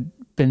had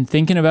been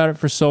thinking about it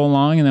for so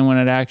long. And then when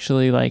it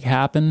actually like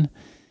happened,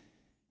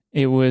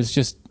 it was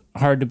just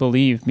hard to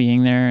believe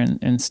being there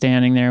and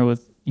standing there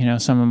with,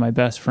 some of my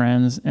best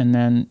friends. And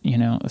then,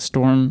 a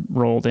storm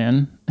rolled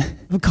in.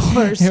 Of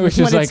course. It was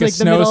just like a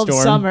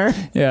snowstorm. Summer.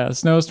 Yeah. A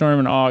snowstorm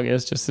in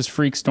August, just this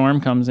freak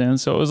storm comes in.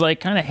 So it was like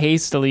kind of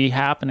hastily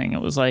happening.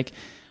 It was like,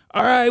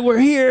 all right, we're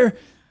here.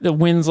 The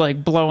wind's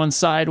like blowing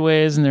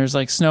sideways and there's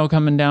like snow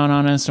coming down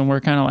on us and we're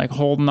kind of like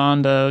holding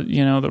on to,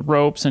 the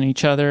ropes and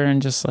each other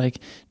and just like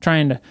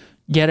trying to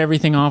get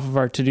everything off of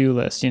our to-do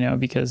list,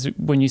 because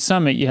when you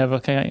summit, you have a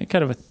kind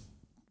of a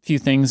few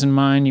things in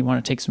mind. You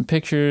want to take some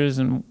pictures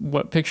and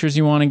what pictures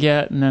you want to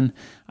get. And then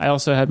I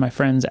also had my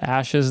friend's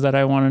ashes that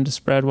I wanted to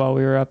spread while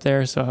we were up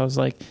there. So I was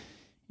like,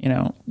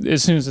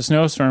 as soon as the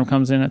snowstorm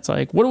comes in, it's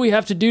like, what do we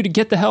have to do to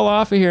get the hell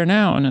off of here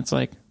now? And it's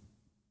like,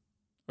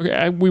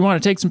 okay, we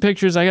want to take some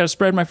pictures. I got to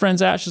spread my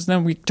friend's ashes.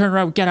 Then we turn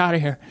around, we get out of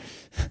here.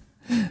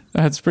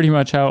 That's pretty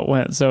much how it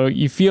went. So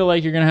you feel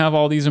like you're going to have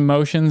all these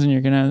emotions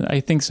and I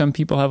think some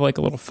people have like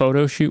a little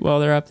photo shoot while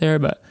they're up there,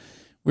 but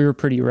we were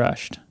pretty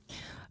rushed.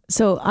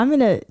 So I'm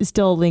going to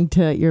still link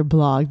to your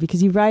blog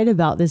because you write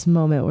about this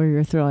moment where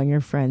you're throwing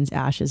your friend's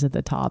ashes at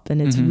the top and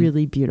it's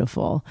really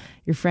beautiful.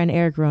 Your friend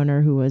Eric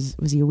Rohner, who was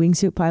he a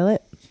wingsuit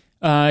pilot?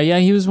 Yeah,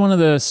 he was one of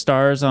the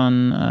stars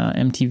on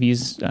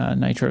MTV's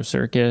Nitro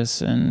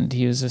Circus, and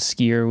he was a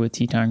skier with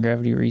Teton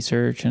Gravity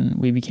Research, and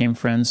we became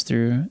friends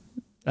through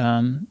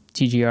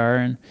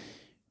TGR, and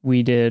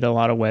we did a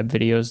lot of web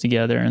videos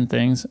together and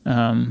things.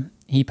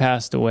 He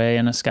passed away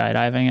in a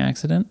skydiving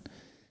accident,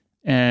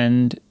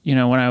 and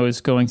when I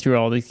was going through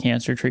all the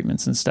cancer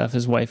treatments and stuff,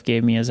 his wife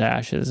gave me his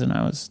ashes, and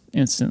I was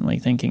instantly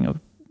thinking of,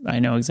 I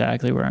know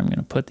exactly where I'm going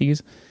to put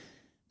these.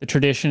 The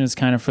tradition is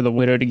kind of for the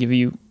widow to give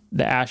you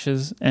the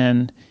ashes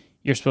and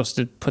you're supposed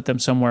to put them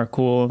somewhere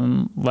cool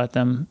and let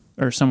them,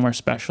 or somewhere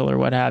special or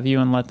what have you,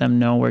 and let them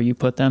know where you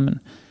put them. And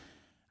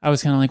I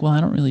was kind of like, well,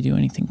 I don't really do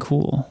anything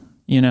cool.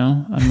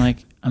 I'm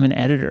like, I'm an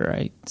editor.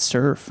 I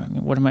surf. I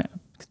mean, what am I,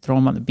 throw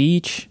them on the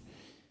beach?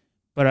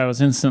 But I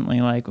was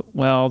instantly like,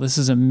 well, this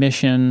is a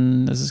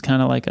mission. This is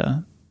kind of like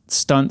a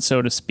stunt,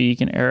 so to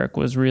speak. And Eric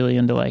was really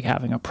into like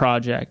having a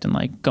project and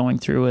like going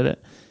through with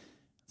it.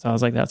 So I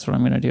was like, that's what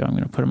I'm going to do. I'm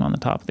going to put them on the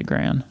top of the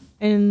Grand.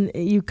 And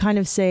you kind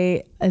of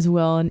say as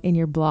well in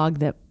your blog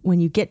that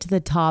when you get to the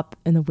top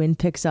and the wind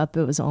picks up,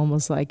 it was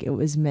almost like it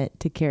was meant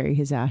to carry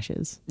his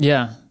ashes.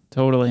 Yeah,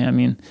 totally. I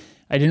mean,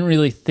 I didn't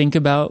really think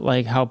about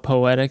like how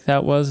poetic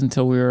that was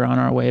until we were on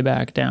our way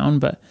back down,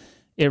 but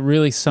it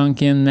really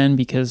sunk in then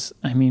because,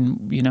 I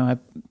mean, I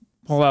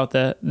pull out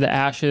the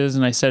ashes,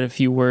 and I said a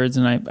few words,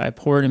 and I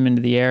poured them into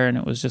the air, and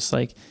it was just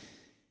like,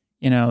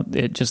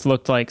 it just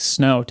looked like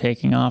snow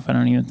taking off. I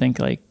don't even think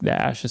like the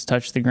ashes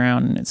touched the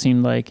ground, and it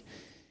seemed like,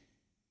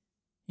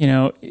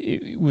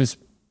 it was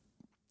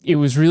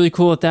really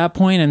cool at that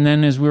point. And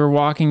then as we were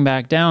walking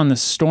back down, the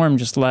storm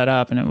just let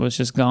up, and it was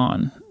just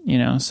gone,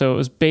 so it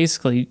was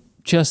basically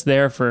just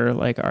there for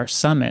like our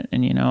summit.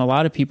 And, a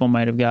lot of people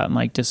might've gotten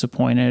like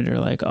disappointed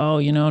or like, oh,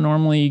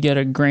 normally you get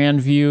a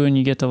grand view and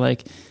you get to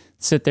like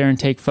sit there and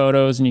take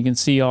photos and you can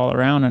see all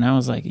around. And I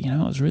was like, it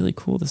was really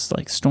cool. This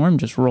like storm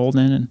just rolled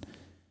in, and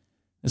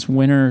this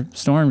winter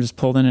storm just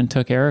pulled in and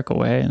took Eric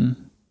away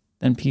and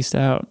then peaced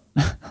out.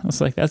 I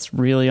was like, that's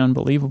really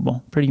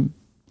unbelievable. Pretty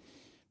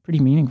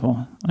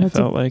meaningful. I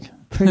felt like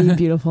pretty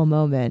beautiful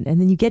moment. And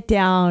then you get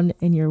down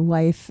and your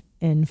wife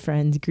and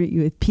friends greet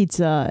you with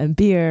pizza and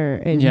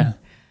beer. And yeah,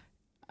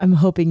 I'm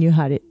hoping you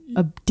had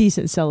a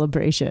decent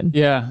celebration.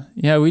 Yeah,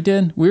 we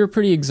did. We were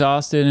pretty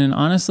exhausted. And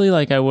honestly,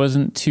 like I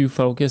wasn't too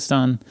focused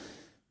on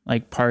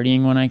like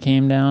partying when I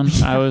came down.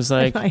 I was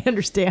like, I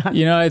understand.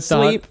 It's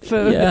sleep,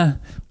 food. Yeah.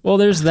 Well,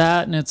 there's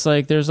that. And it's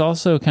like, there's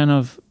also kind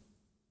of,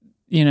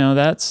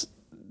 that's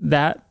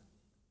that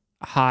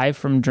high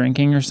from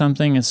drinking or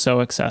something is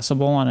so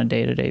accessible on a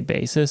day-to-day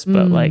basis.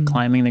 But like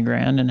climbing the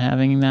Grand and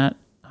having that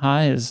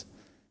high is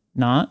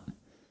not.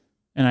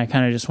 And I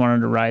kind of just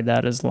wanted to ride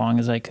that as long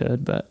as I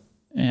could. But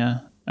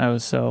yeah, I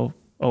was so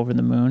over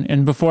the moon.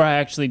 And before I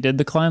actually did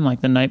the climb,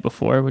 like the night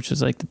before, which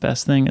was like the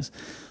best thing, is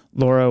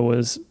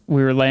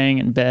we were laying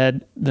in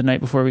bed the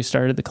night before we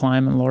started the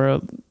climb, and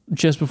Laura,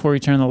 just before we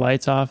turned the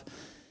lights off,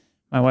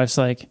 my wife's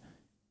like,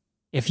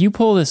 if you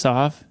pull this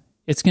off,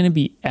 it's going to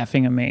be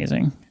effing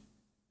amazing.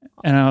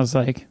 And I was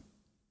like,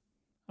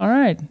 all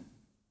right,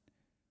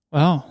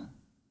 well,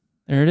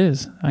 there it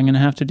is. I'm going to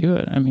have to do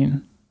it. I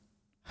mean,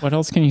 what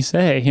else can you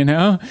say,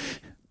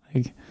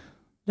 Like,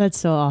 that's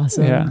so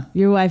awesome. Yeah.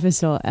 Your wife is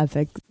so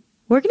epic.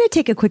 We're going to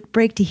take a quick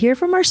break to hear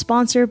from our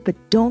sponsor, but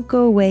don't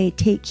go away.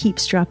 Tate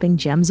keeps dropping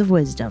gems of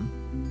wisdom.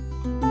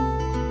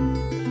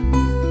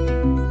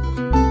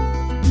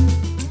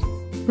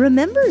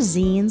 Remember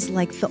zines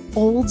like the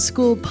old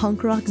school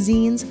punk rock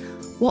zines?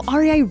 Well,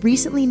 REI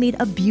recently made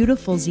a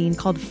beautiful zine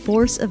called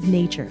Force of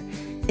Nature.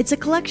 It's a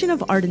collection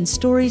of art and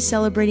stories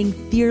celebrating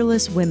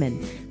fearless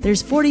women.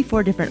 There's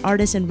 44 different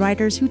artists and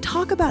writers who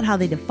talk about how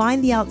they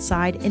define the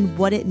outside and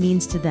what it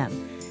means to them.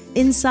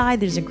 Inside,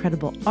 there's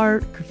incredible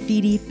art,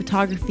 graffiti,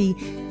 photography,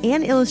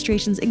 and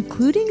illustrations,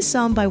 including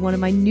some by one of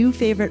my new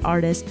favorite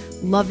artists,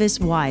 Lovis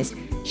Wise.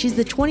 She's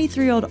the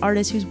 23-year-old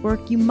artist whose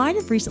work you might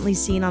have recently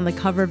seen on the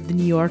cover of The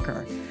New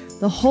Yorker.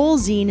 The whole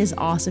zine is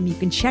awesome. You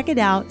can check it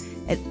out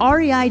at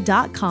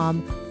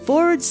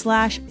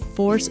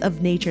rei.com/force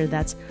of nature.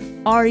 That's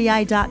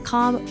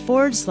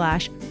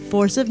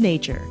rei.com/force of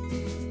nature.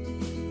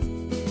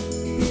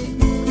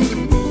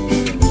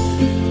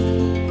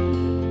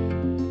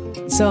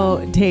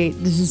 So, Tate,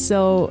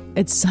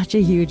 it's such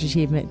a huge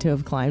achievement to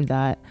have climbed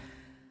that.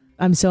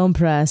 I'm so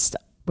impressed.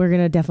 We're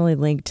going to definitely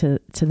link to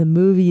the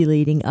movie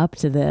leading up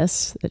to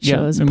this that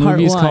shows the part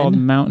movie's 1. called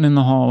Mountain in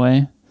the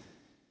Hallway.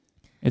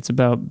 It's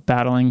about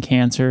battling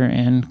cancer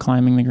and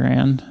climbing the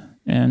Grand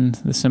and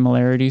the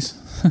similarities.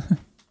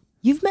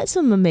 You've met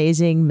some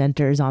amazing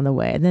mentors on the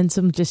way, and then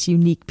some just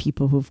unique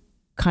people who've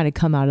kind of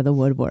come out of the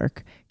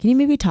woodwork. Can you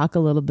maybe talk a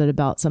little bit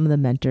about some of the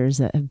mentors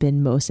that have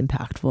been most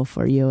impactful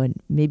for you and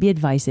maybe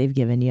advice they've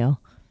given you?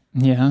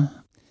 Yeah.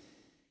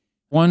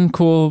 One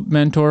cool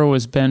mentor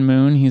was Ben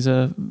Moon. He's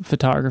a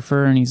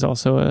photographer, and he's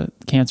also a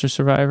cancer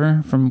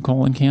survivor from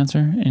colon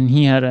cancer. And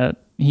he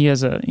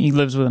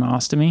lives with an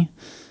ostomy,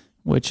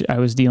 which I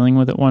was dealing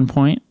with at one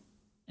point.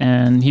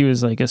 And he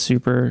was like I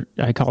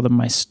called him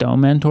my stow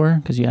mentor,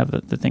 because you have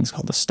the things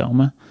called a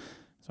stoma.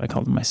 So I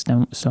called him my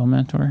stow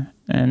mentor.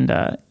 And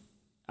I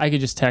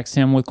could just text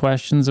him with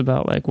questions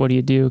about like, what do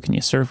you do? Can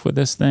you surf with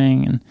this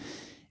thing?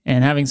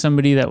 And having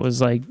somebody that was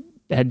like,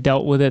 had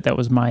dealt with it, that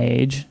was my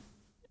age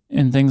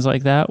and things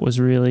like that was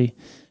really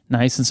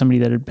nice. And somebody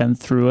that had been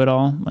through it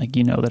all, like,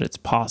 that it's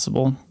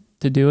possible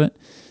to do it.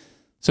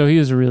 So he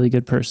was a really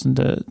good person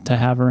to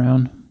have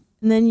around.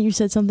 And then you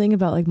said something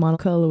about like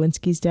Monica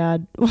Lewinsky's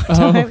dad one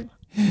time.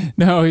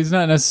 No, he's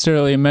not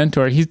necessarily a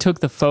mentor. He took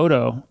the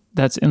photo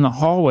that's in the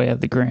hallway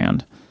of the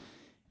Grand.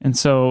 And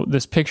so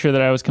this picture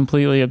that I was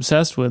completely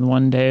obsessed with,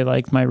 one day,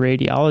 like my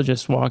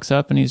radiologist walks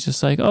up and he's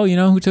just like, oh, you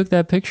know who took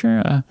that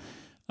picture?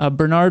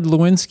 Bernard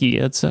Lewinsky.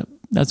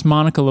 That's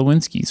Monica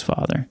Lewinsky's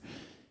father.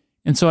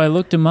 And so I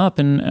looked him up,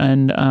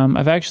 and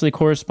I've actually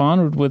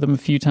corresponded with him a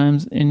few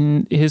times.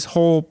 And his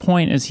whole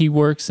point is he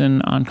works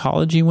in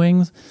oncology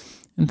wings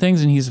and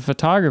things, and he's a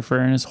photographer.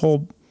 And his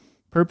whole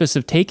purpose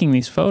of taking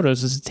these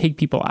photos is to take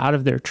people out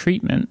of their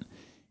treatment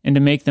and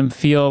to make them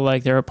feel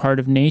like they're a part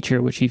of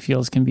nature, which he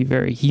feels can be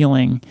very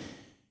healing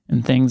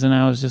and things. And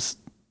I was just,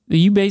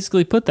 you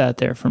basically put that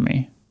there for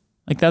me.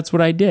 Like, that's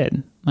what I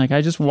did. Like, I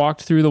just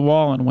walked through the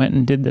wall and went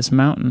and did this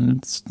mountain.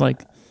 It's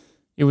like,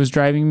 it was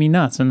driving me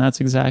nuts, and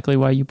that's exactly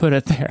why you put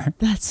it there.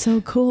 That's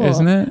so cool.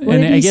 Isn't it? What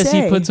and did I he guess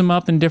say? he puts them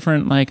up in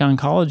different, like,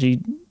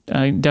 oncology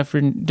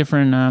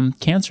different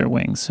cancer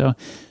wings. So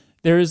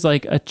there is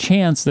like a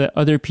chance that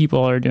other people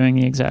are doing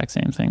the exact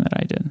same thing that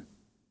I did.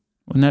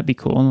 Wouldn't that be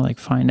cool? And like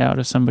find out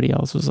if somebody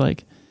else was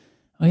like,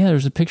 oh yeah,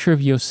 there's a picture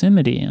of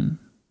Yosemite and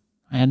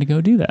I had to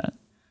go do that,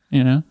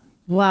 you know?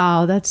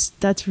 Wow, that's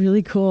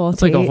really cool.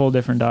 It's like a whole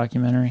different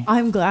documentary.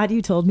 I'm glad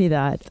you told me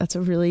that. That's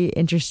a really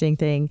interesting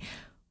thing.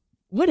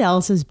 What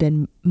else has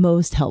been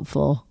most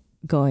helpful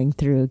going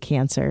through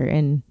cancer,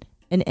 and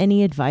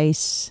any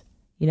advice,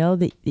 you know,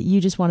 that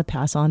you just want to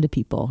pass on to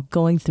people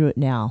going through it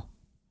now?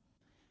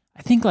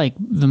 I think like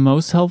the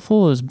most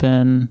helpful has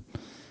been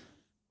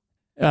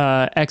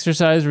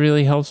exercise.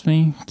 Really helps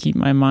me keep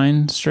my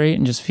mind straight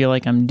and just feel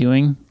like I'm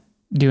doing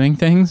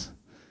things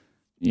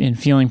and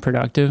feeling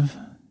productive.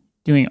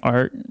 Doing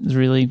art is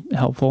really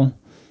helpful.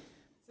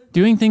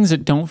 Doing things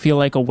that don't feel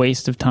like a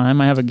waste of time.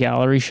 I have a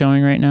gallery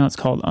showing right now. It's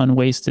called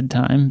Unwasted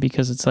Time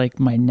because it's like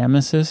my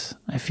nemesis.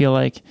 I feel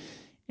like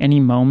any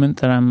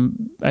moment that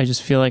I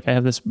just feel like I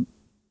have this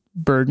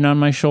burden on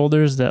my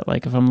shoulders that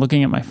like if I'm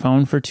looking at my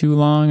phone for too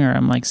long or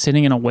I'm like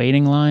sitting in a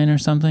waiting line or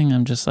something,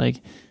 I'm just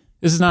like,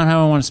 this is not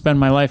how I want to spend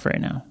my life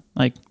right now.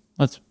 Like,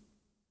 let's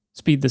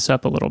speed this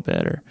up a little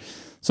bit.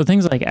 So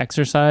things like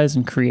exercise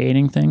and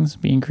creating things,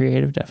 being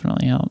creative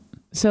definitely help.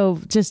 So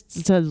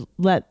just to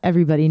let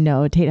everybody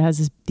know, Tate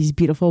has these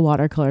beautiful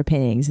watercolor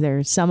paintings.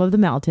 There's some of the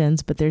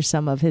mountains, but there's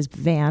some of his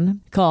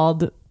van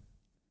called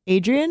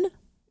Adrian.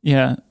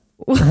 Yeah.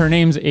 Her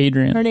name's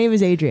Adrian. Her name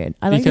is Adrian.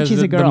 I like that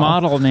she's a girl. The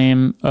model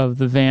name of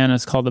the van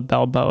is called the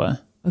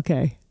Balboa.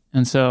 Okay.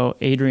 And so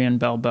Adrian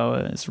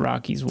Balboa is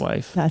Rocky's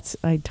wife. I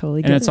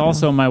totally get it. And it's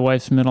also my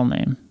wife's middle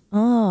name.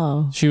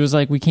 Oh. She was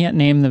like, we can't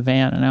name the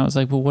van. And I was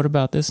like, well, what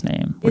about this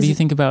name? What do you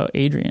think about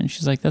Adrian?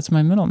 She's like, that's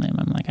my middle name.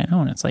 I'm like, I know.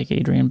 And it's like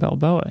Adrian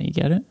Balboa. You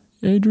get it?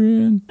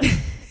 Adrian.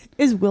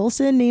 Is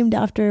Wilson named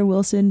after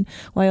Wilson,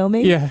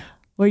 Wyoming? Yeah.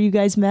 Where you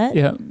guys met?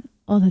 Yeah.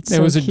 Oh, that's so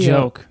cute. It was a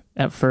joke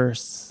at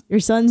first.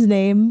 Your son's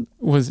name?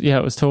 It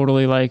was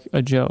totally like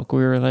a joke.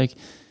 We were like,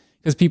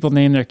 because people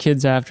name their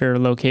kids after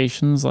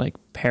locations, like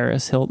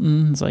Paris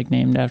Hilton is like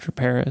named after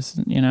Paris,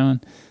 you know,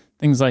 and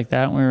things like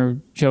that. We were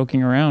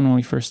joking around when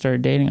we first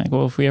started dating, like,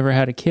 well, if we ever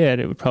had a kid,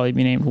 it would probably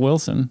be named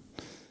Wilson.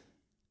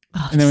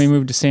 Oh, and then we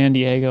moved to San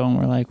Diego and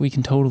we're like, we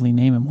can totally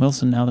name him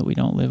Wilson now that we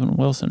don't live in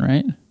Wilson,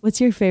 right?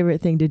 What's your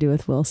favorite thing to do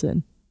with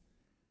Wilson?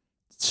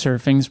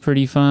 Surfing's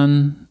pretty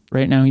fun.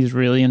 Right now he's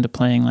really into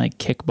playing like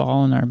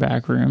kickball in our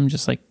back room,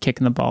 just like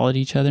kicking the ball at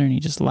each other, and he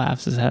just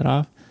laughs his head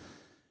off.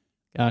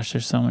 Gosh,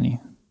 there's so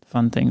many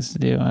fun things to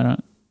do.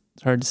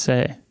 It's hard to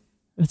say.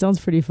 It sounds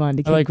pretty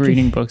fun. I like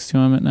reading books to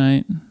him at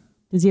night.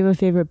 Does he have a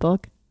favorite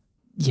book?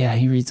 Yeah,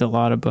 he reads a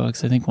lot of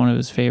books. I think one of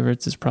his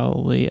favorites is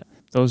probably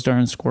Those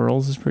Darn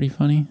Squirrels is pretty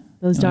funny.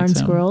 Those Darn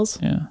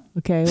Squirrels? Yeah.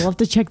 Okay, we'll have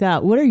to check that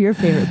out. What are your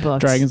favorite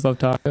books? Dragons Love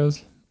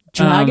Tacos.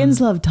 Dragons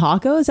Love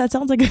Tacos? That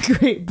sounds like a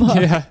great book.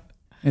 Yeah,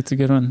 it's a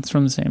good one. It's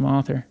from the same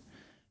author.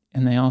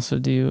 And they also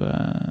do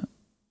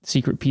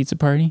Secret Pizza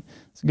Party.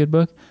 It's a good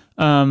book.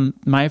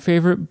 My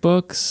favorite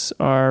books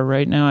are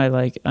right now,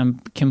 I'm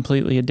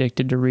completely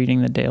addicted to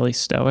reading The Daily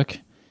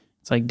Stoic.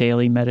 It's like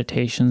daily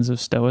meditations of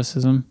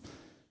Stoicism.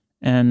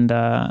 And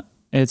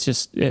it's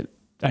just,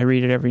 I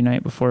read it every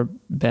night before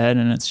bed,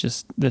 and it's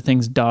just the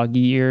thing's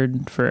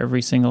dog-eared for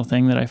every single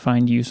thing that I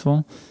find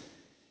useful.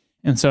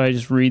 And so I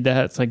just read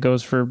that.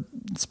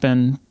 It's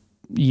been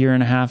a year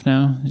and a half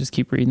now. I just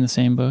keep reading the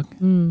same book.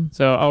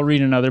 So I'll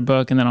read another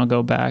book and then I'll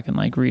go back and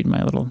like read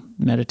my little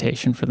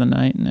meditation for the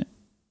night, and it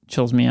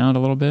chills me out a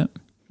little bit.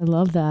 I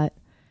love that.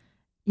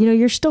 You know,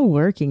 you're still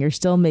working. You're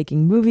still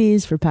making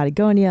movies for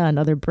Patagonia and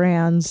other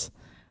brands.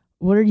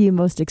 What are you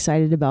most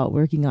excited about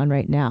working on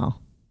right now?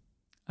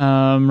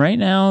 Right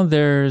now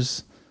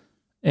there's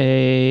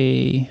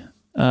a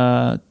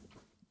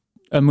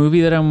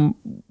movie that I'm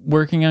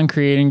working on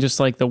creating, just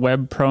like the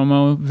web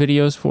promo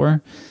videos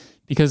for,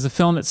 because the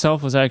film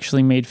itself was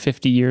actually made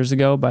 50 years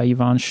ago by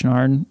Yvonne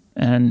Schnard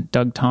and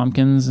Doug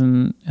Tompkins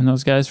and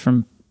those guys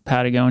from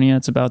Patagonia.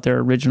 It's about their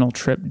original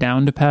trip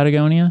down to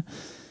Patagonia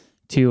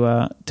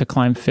to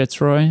climb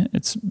Fitzroy.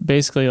 It's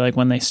basically like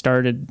when they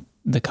started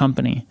the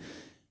company,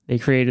 they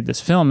created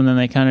this film and then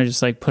they kind of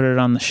just like put it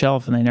on the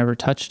shelf and they never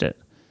touched it.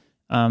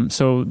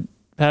 So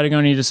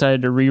Patagonia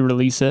decided to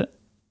re-release it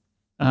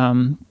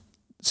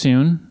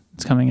soon.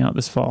 It's coming out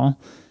this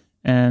fall.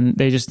 And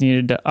they just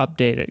needed to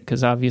update it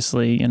because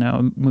obviously, you know,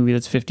 a movie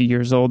that's 50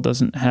 years old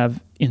doesn't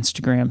have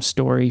Instagram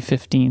story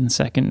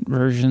 15-second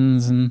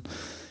versions and,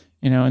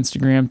 you know,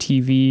 Instagram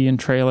TV and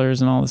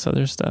trailers and all this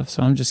other stuff.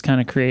 So I'm just kind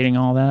of creating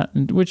all that,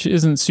 which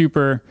isn't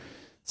super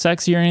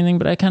sexy or anything,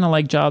 but I kind of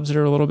like jobs that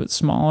are a little bit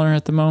smaller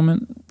at the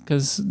moment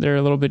because they're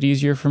a little bit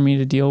easier for me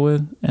to deal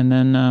with. And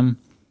then,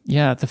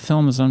 the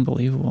film is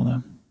unbelievable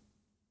though.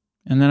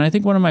 And then I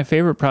think one of my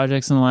favorite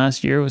projects in the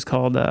last year was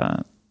called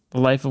The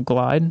Life of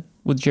Glide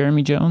with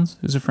Jeremy Jones,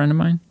 who's a friend of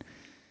mine.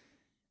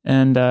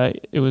 And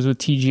it was with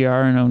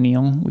TGR and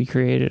O'Neill. We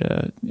created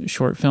a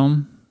short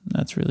film.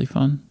 That's really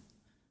fun.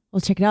 Well,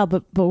 check it out.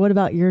 But what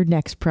about your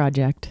next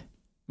project?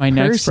 My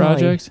next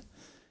project?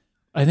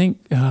 I think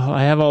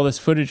I have all this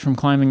footage from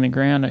climbing the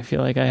Grand I feel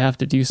like I have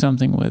to do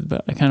something with,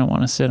 but I kind of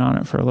want to sit on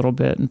it for a little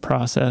bit and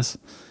process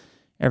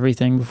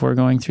everything before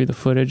going through the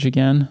footage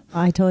again.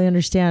 I totally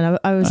understand.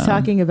 I was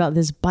talking about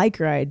this bike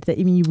ride that,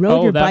 I mean, you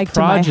rode your bike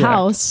project to my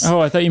house. Oh,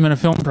 I thought you meant a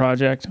film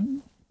project.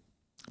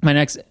 My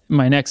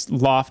next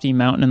lofty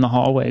mountain in the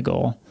hallway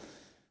goal.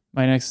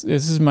 This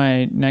is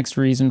my next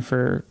reason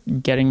for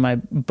getting my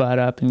butt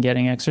up and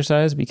getting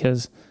exercise,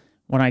 because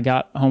when I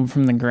got home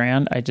from the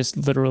Grand, I just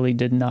literally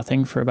did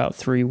nothing for about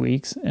 3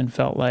 weeks and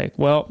felt like,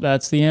 well,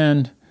 that's the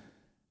end.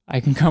 I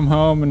can come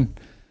home and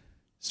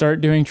start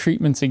doing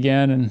treatments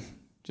again and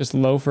just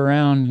loaf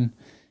around.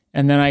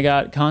 And then I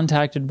got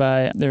contacted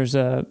by, there's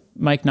a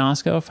Mike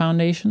Nosko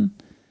Foundation,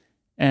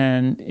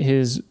 and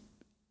his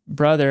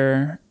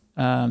brother,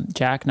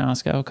 Jack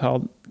Nosko,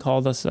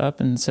 called us up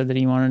and said that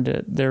he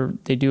wanted to,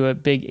 they do a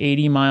big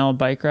 80-mile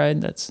bike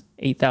ride that's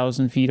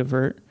 8,000 feet of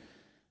vert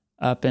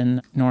up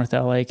in North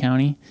LA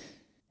County.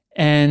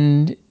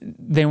 And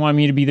they wanted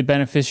me to be the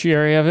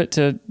beneficiary of it.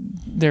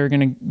 They were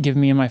going to give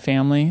me and my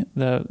family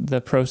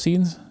the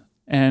proceeds.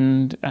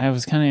 And I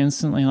was kind of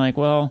instantly like,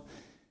 well,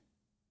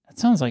 that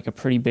sounds like a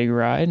pretty big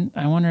ride.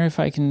 I wonder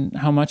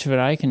how much of it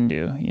I can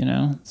do, you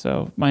know?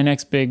 So my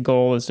next big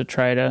goal is to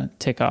try to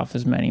tick off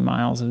as many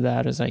miles of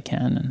that as I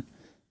can and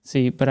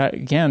see. But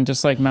again,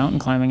 just like mountain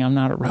climbing, I'm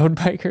not a road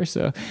biker,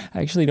 so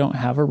I actually don't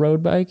have a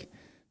road bike.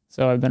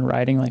 So I've been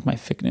riding like my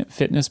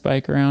fitness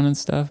bike around and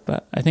stuff,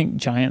 but I think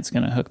Giant's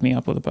going to hook me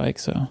up with a bike,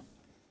 so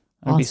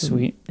that'd be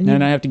sweet.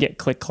 And I have to get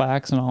click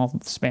clacks and all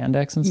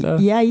spandex and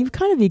stuff. Yeah, you've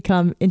kind of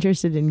become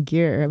interested in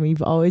gear. I mean,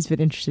 you've always been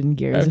interested in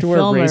gear. I have to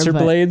wear razor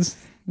blades.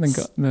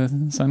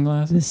 The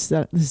sunglasses.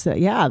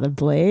 The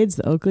blades,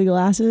 the Oakley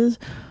glasses.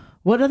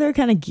 What other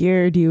kind of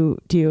gear do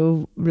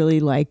you really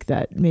like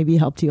that maybe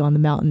helped you on the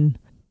mountain?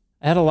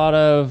 I had a lot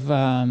of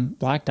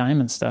Black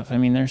Diamond stuff. I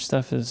mean, there's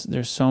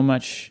so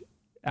much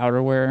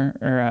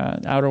outerwear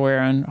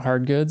and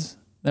hard goods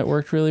that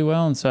worked really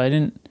well, and so I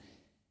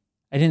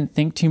didn't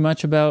think too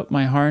much about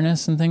my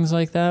harness and things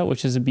like that,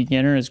 which as a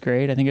beginner is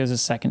great. I think it was the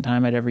second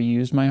time I'd ever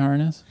used my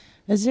harness.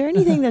 Is there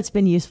anything that's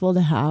been useful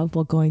to have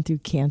while going through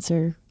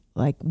cancer?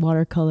 Like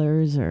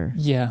watercolors or...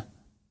 Yeah.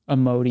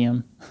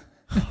 Imodium.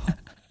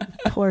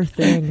 Poor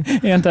thing.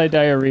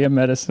 Anti-diarrhea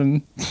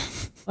medicine. Well,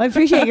 I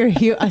appreciate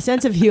your a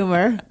sense of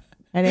humor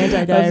and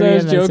anti-diarrhea medicine. I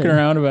was joking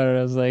around about it.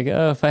 I was like,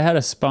 oh, if I had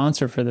a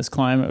sponsor for this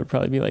climb, it would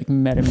probably be like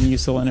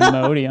Metamucil and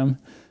Imodium.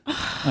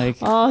 Like,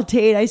 oh,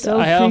 Tate,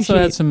 I also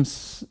had some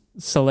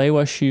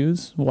Salewa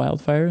shoes,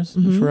 Wildfires,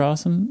 which were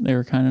awesome. They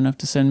were kind enough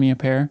to send me a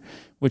pair,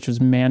 which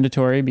was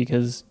mandatory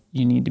because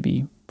you need to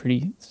be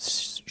pretty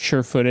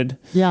sure-footed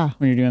when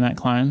you're doing that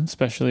climb,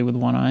 especially with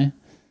one eye.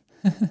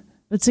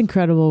 It's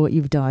incredible what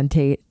you've done,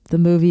 Tate. The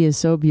movie is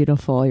so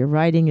beautiful. Your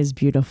writing is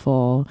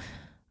beautiful.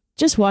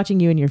 Just watching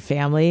you and your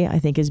family, I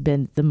think, has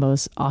been the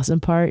most awesome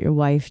part. Your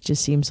wife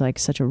just seems like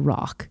such a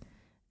rock,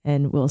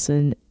 and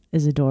Wilson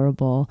is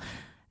adorable.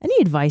 Any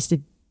advice to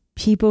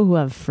people who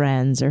have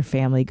friends or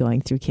family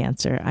going through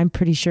cancer? I'm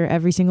pretty sure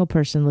every single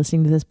person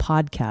listening to this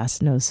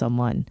podcast knows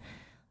someone.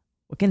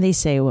 What can they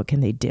say? What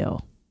can they do?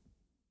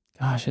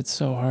 Gosh, it's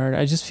so hard.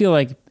 I just feel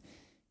like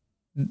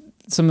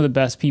some of the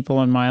best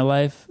people in my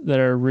life that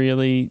are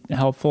really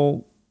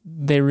helpful,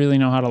 they really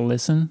know how to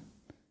listen.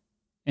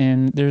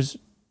 And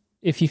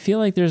if you feel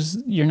like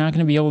you're not going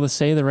to be able to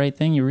say the right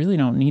thing, you really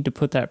don't need to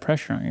put that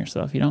pressure on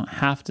yourself. You don't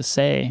have to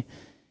say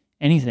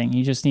anything.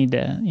 You just need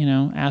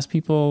to, ask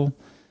people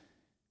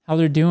how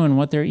they're doing,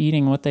 what they're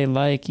eating, what they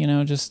like,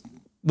 just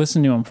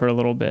listen to them for a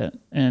little bit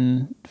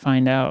and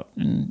find out.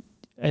 And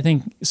I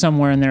think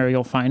somewhere in there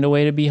you'll find a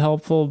way to be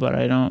helpful, but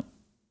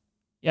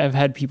I've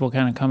had people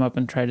kind of come up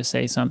and try to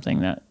say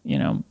something that,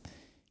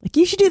 like,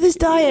 you should do this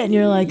diet, and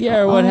you're like, yeah,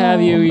 or what have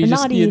you.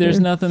 There's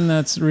nothing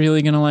that's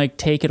really going to like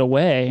take it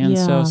away. And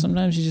so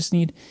sometimes you just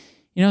need,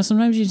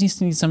 sometimes you just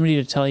need somebody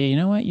to tell you, you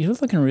know what, you're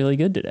looking really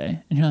good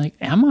today. And you're like,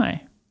 am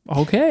I?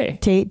 Okay.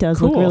 Tate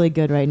does look really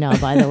good right now,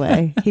 by the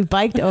way. He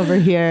biked over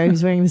here.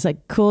 He's wearing this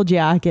like cool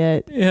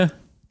jacket. Yeah.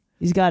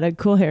 He's got a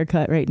cool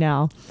haircut right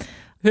now.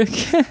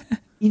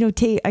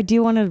 Tate, I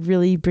do want to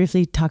really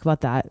briefly talk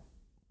about that.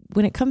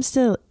 When it comes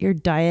to your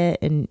diet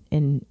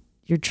and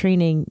your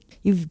training,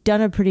 you've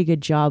done a pretty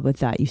good job with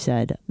that, you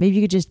said. Maybe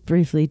you could just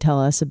briefly tell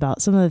us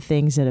about some of the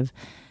things that have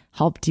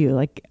helped you.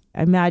 Like,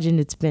 I imagine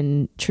it's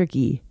been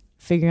tricky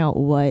figuring out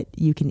what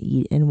you can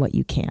eat and what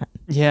you can't.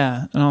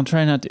 Yeah, and I'll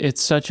try not to.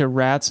 It's such a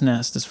rat's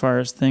nest as far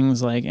as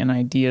things like and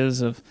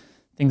ideas of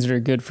things that are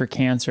good for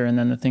cancer and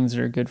then the things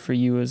that are good for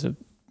you as a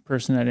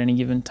person at any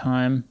given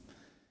time.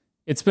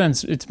 It's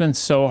been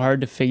so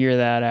hard to figure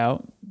that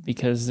out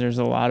because there's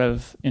a lot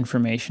of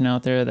information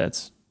out there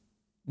that's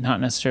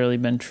not necessarily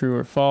been true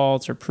or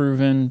false or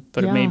proven,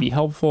 but it may be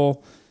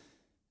helpful,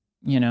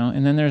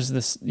 and then there's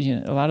this,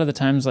 a lot of the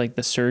times like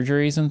the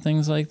surgeries and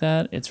things like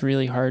that, it's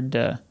really hard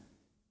to,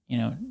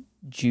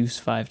 juice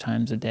 5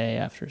 times a day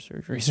after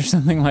surgeries or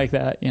something like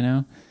that,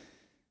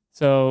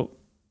 So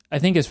I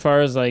think as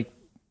far as like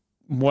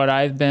what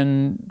I've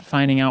been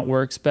finding out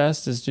works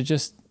best is to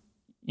just,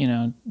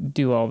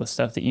 do all the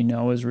stuff that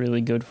is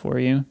really good for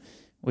you,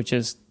 which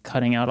is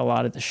cutting out a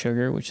lot of the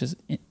sugar, which is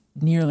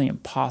nearly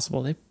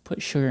impossible. They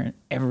put sugar in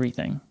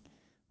everything.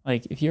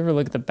 Like if you ever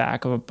look at the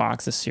back of a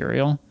box of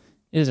cereal,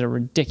 it is a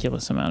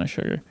ridiculous amount of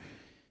sugar.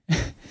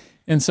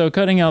 And so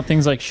cutting out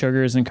things like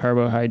sugars and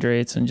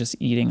carbohydrates and just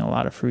eating a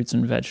lot of fruits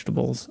and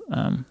vegetables,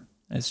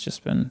 has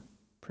just been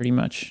pretty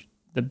much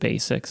the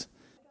basics.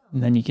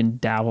 And then you can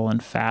dabble in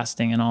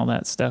fasting and all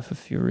that stuff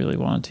if you really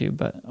want to.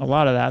 But a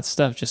lot of that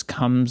stuff just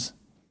comes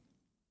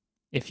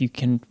if you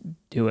can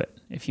do it,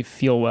 if you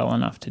feel well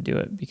enough to do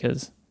it,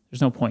 because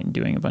there's no point in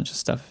doing a bunch of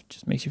stuff. It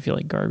just makes you feel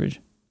like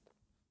garbage.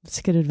 That's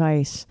good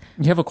advice.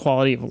 You have a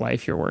quality of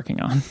life you're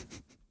working on.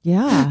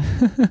 Yeah.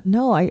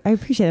 No, I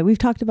appreciate it. We've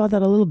talked about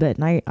that a little bit,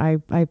 and I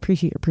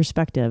appreciate your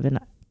perspective. And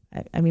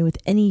I mean, with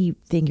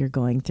anything you're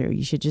going through,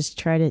 you should just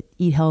try to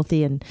eat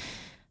healthy and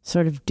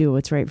sort of do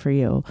what's right for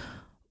you.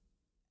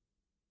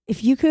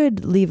 If you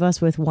could leave us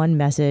with one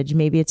message,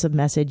 maybe it's a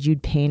message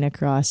you'd paint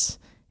across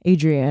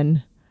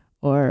Adrian,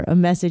 or a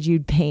message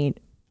you'd paint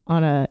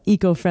on a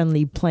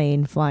eco-friendly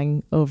plane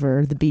flying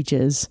over the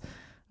beaches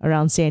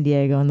around San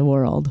Diego and the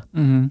world.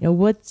 Mm-hmm.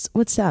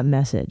 What's that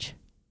message?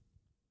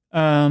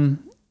 I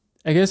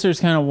guess there's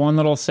kind of one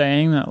little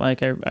saying that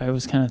like I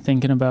was kind of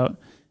thinking about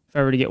if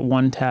I were to get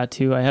one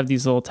tattoo. I have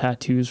these little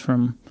tattoos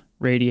from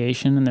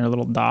radiation, and they're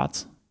little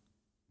dots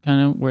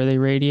kind of where they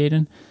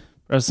radiated.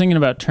 But I was thinking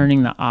about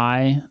turning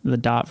the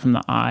dot from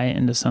the eye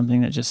into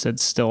something that just said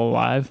still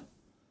alive.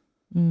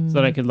 So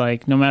that I could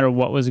like, no matter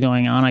what was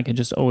going on, I could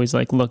just always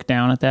like look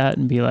down at that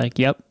and be like,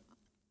 yep,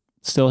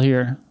 still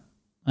here.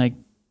 Like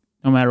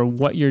no matter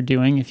what you're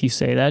doing, if you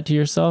say that to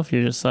yourself,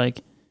 you're just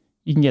like,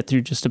 you can get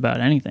through just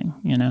about anything,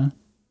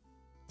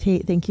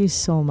 Tate, thank you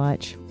so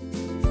much.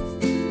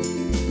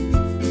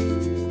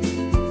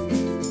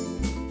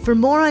 For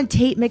more on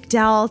Tate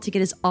MacDowell, to get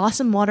his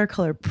awesome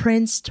watercolor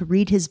prints, to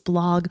read his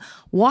blog,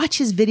 watch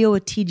his video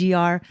with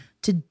TGR,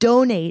 to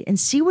donate and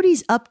see what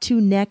he's up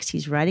to next,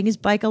 he's riding his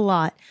bike a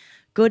lot,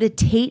 go to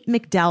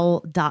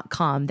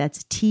tatemacdowell.com.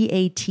 That's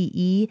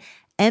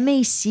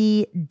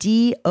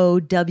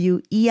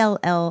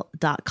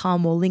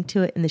TateMacdowell.com. We'll link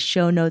to it in the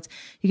show notes.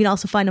 You can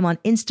also find him on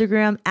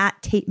Instagram at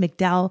Tate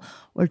MacDowell,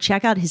 or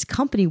check out his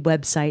company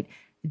website,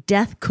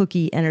 Death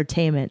Cookie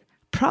Entertainment.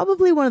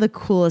 Probably one of the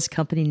coolest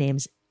company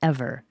names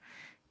ever.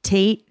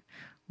 Tate,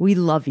 we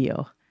love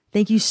you.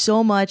 Thank you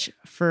so much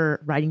for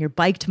riding your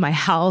bike to my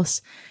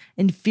house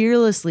and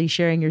fearlessly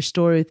sharing your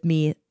story with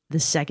me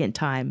the second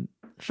time.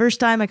 First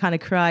time I kind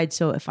of cried,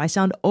 so if I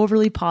sound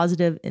overly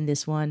positive in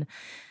this one,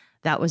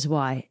 that was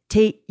why.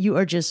 Tate, you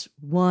are just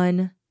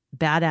one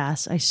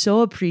badass. I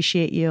so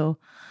appreciate you.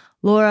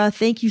 Laura,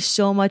 thank you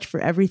so much for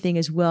everything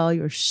as well.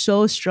 You're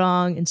so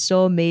strong and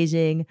so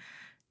amazing.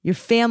 Your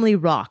family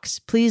rocks.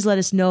 Please let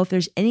us know if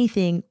there's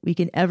anything we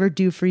can ever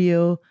do for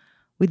you.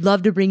 We'd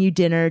love to bring you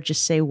dinner.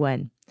 Just say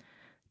when.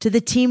 To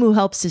the team who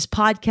helps this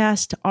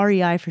podcast, to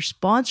REI for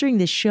sponsoring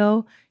this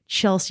show,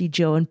 Chelsea,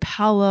 Joe, and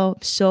Paolo,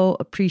 I'm so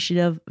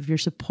appreciative of your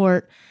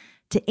support.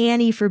 To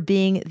Annie for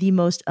being the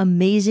most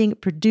amazing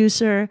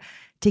producer,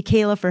 to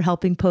Kayla for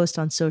helping post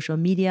on social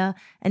media,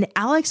 and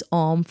Alex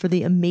Alm for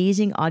the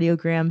amazing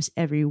audiograms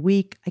every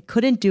week. I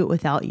couldn't do it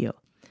without you.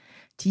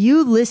 To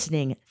you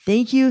listening,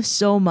 thank you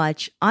so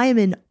much. I am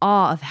in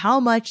awe of how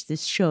much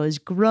this show has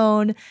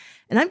grown,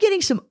 and I'm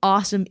getting some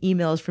awesome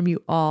emails from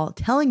you all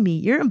telling me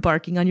you're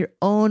embarking on your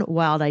own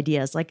wild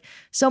ideas, like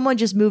someone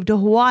just moved to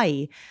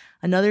Hawaii.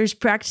 Another's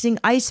practicing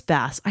ice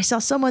baths. I saw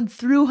someone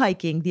thru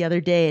hiking the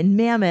other day in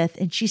Mammoth,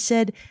 and she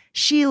said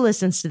she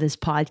listens to this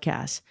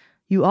podcast.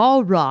 You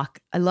all rock.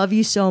 I love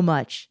you so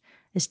much.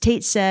 As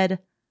Tate said,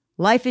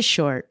 life is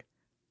short.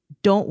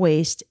 Don't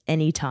waste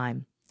any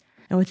time.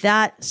 And with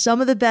that,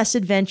 some of the best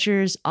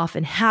adventures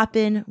often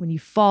happen when you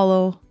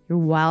follow your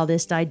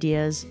wildest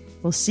ideas.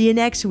 We'll see you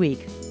next week.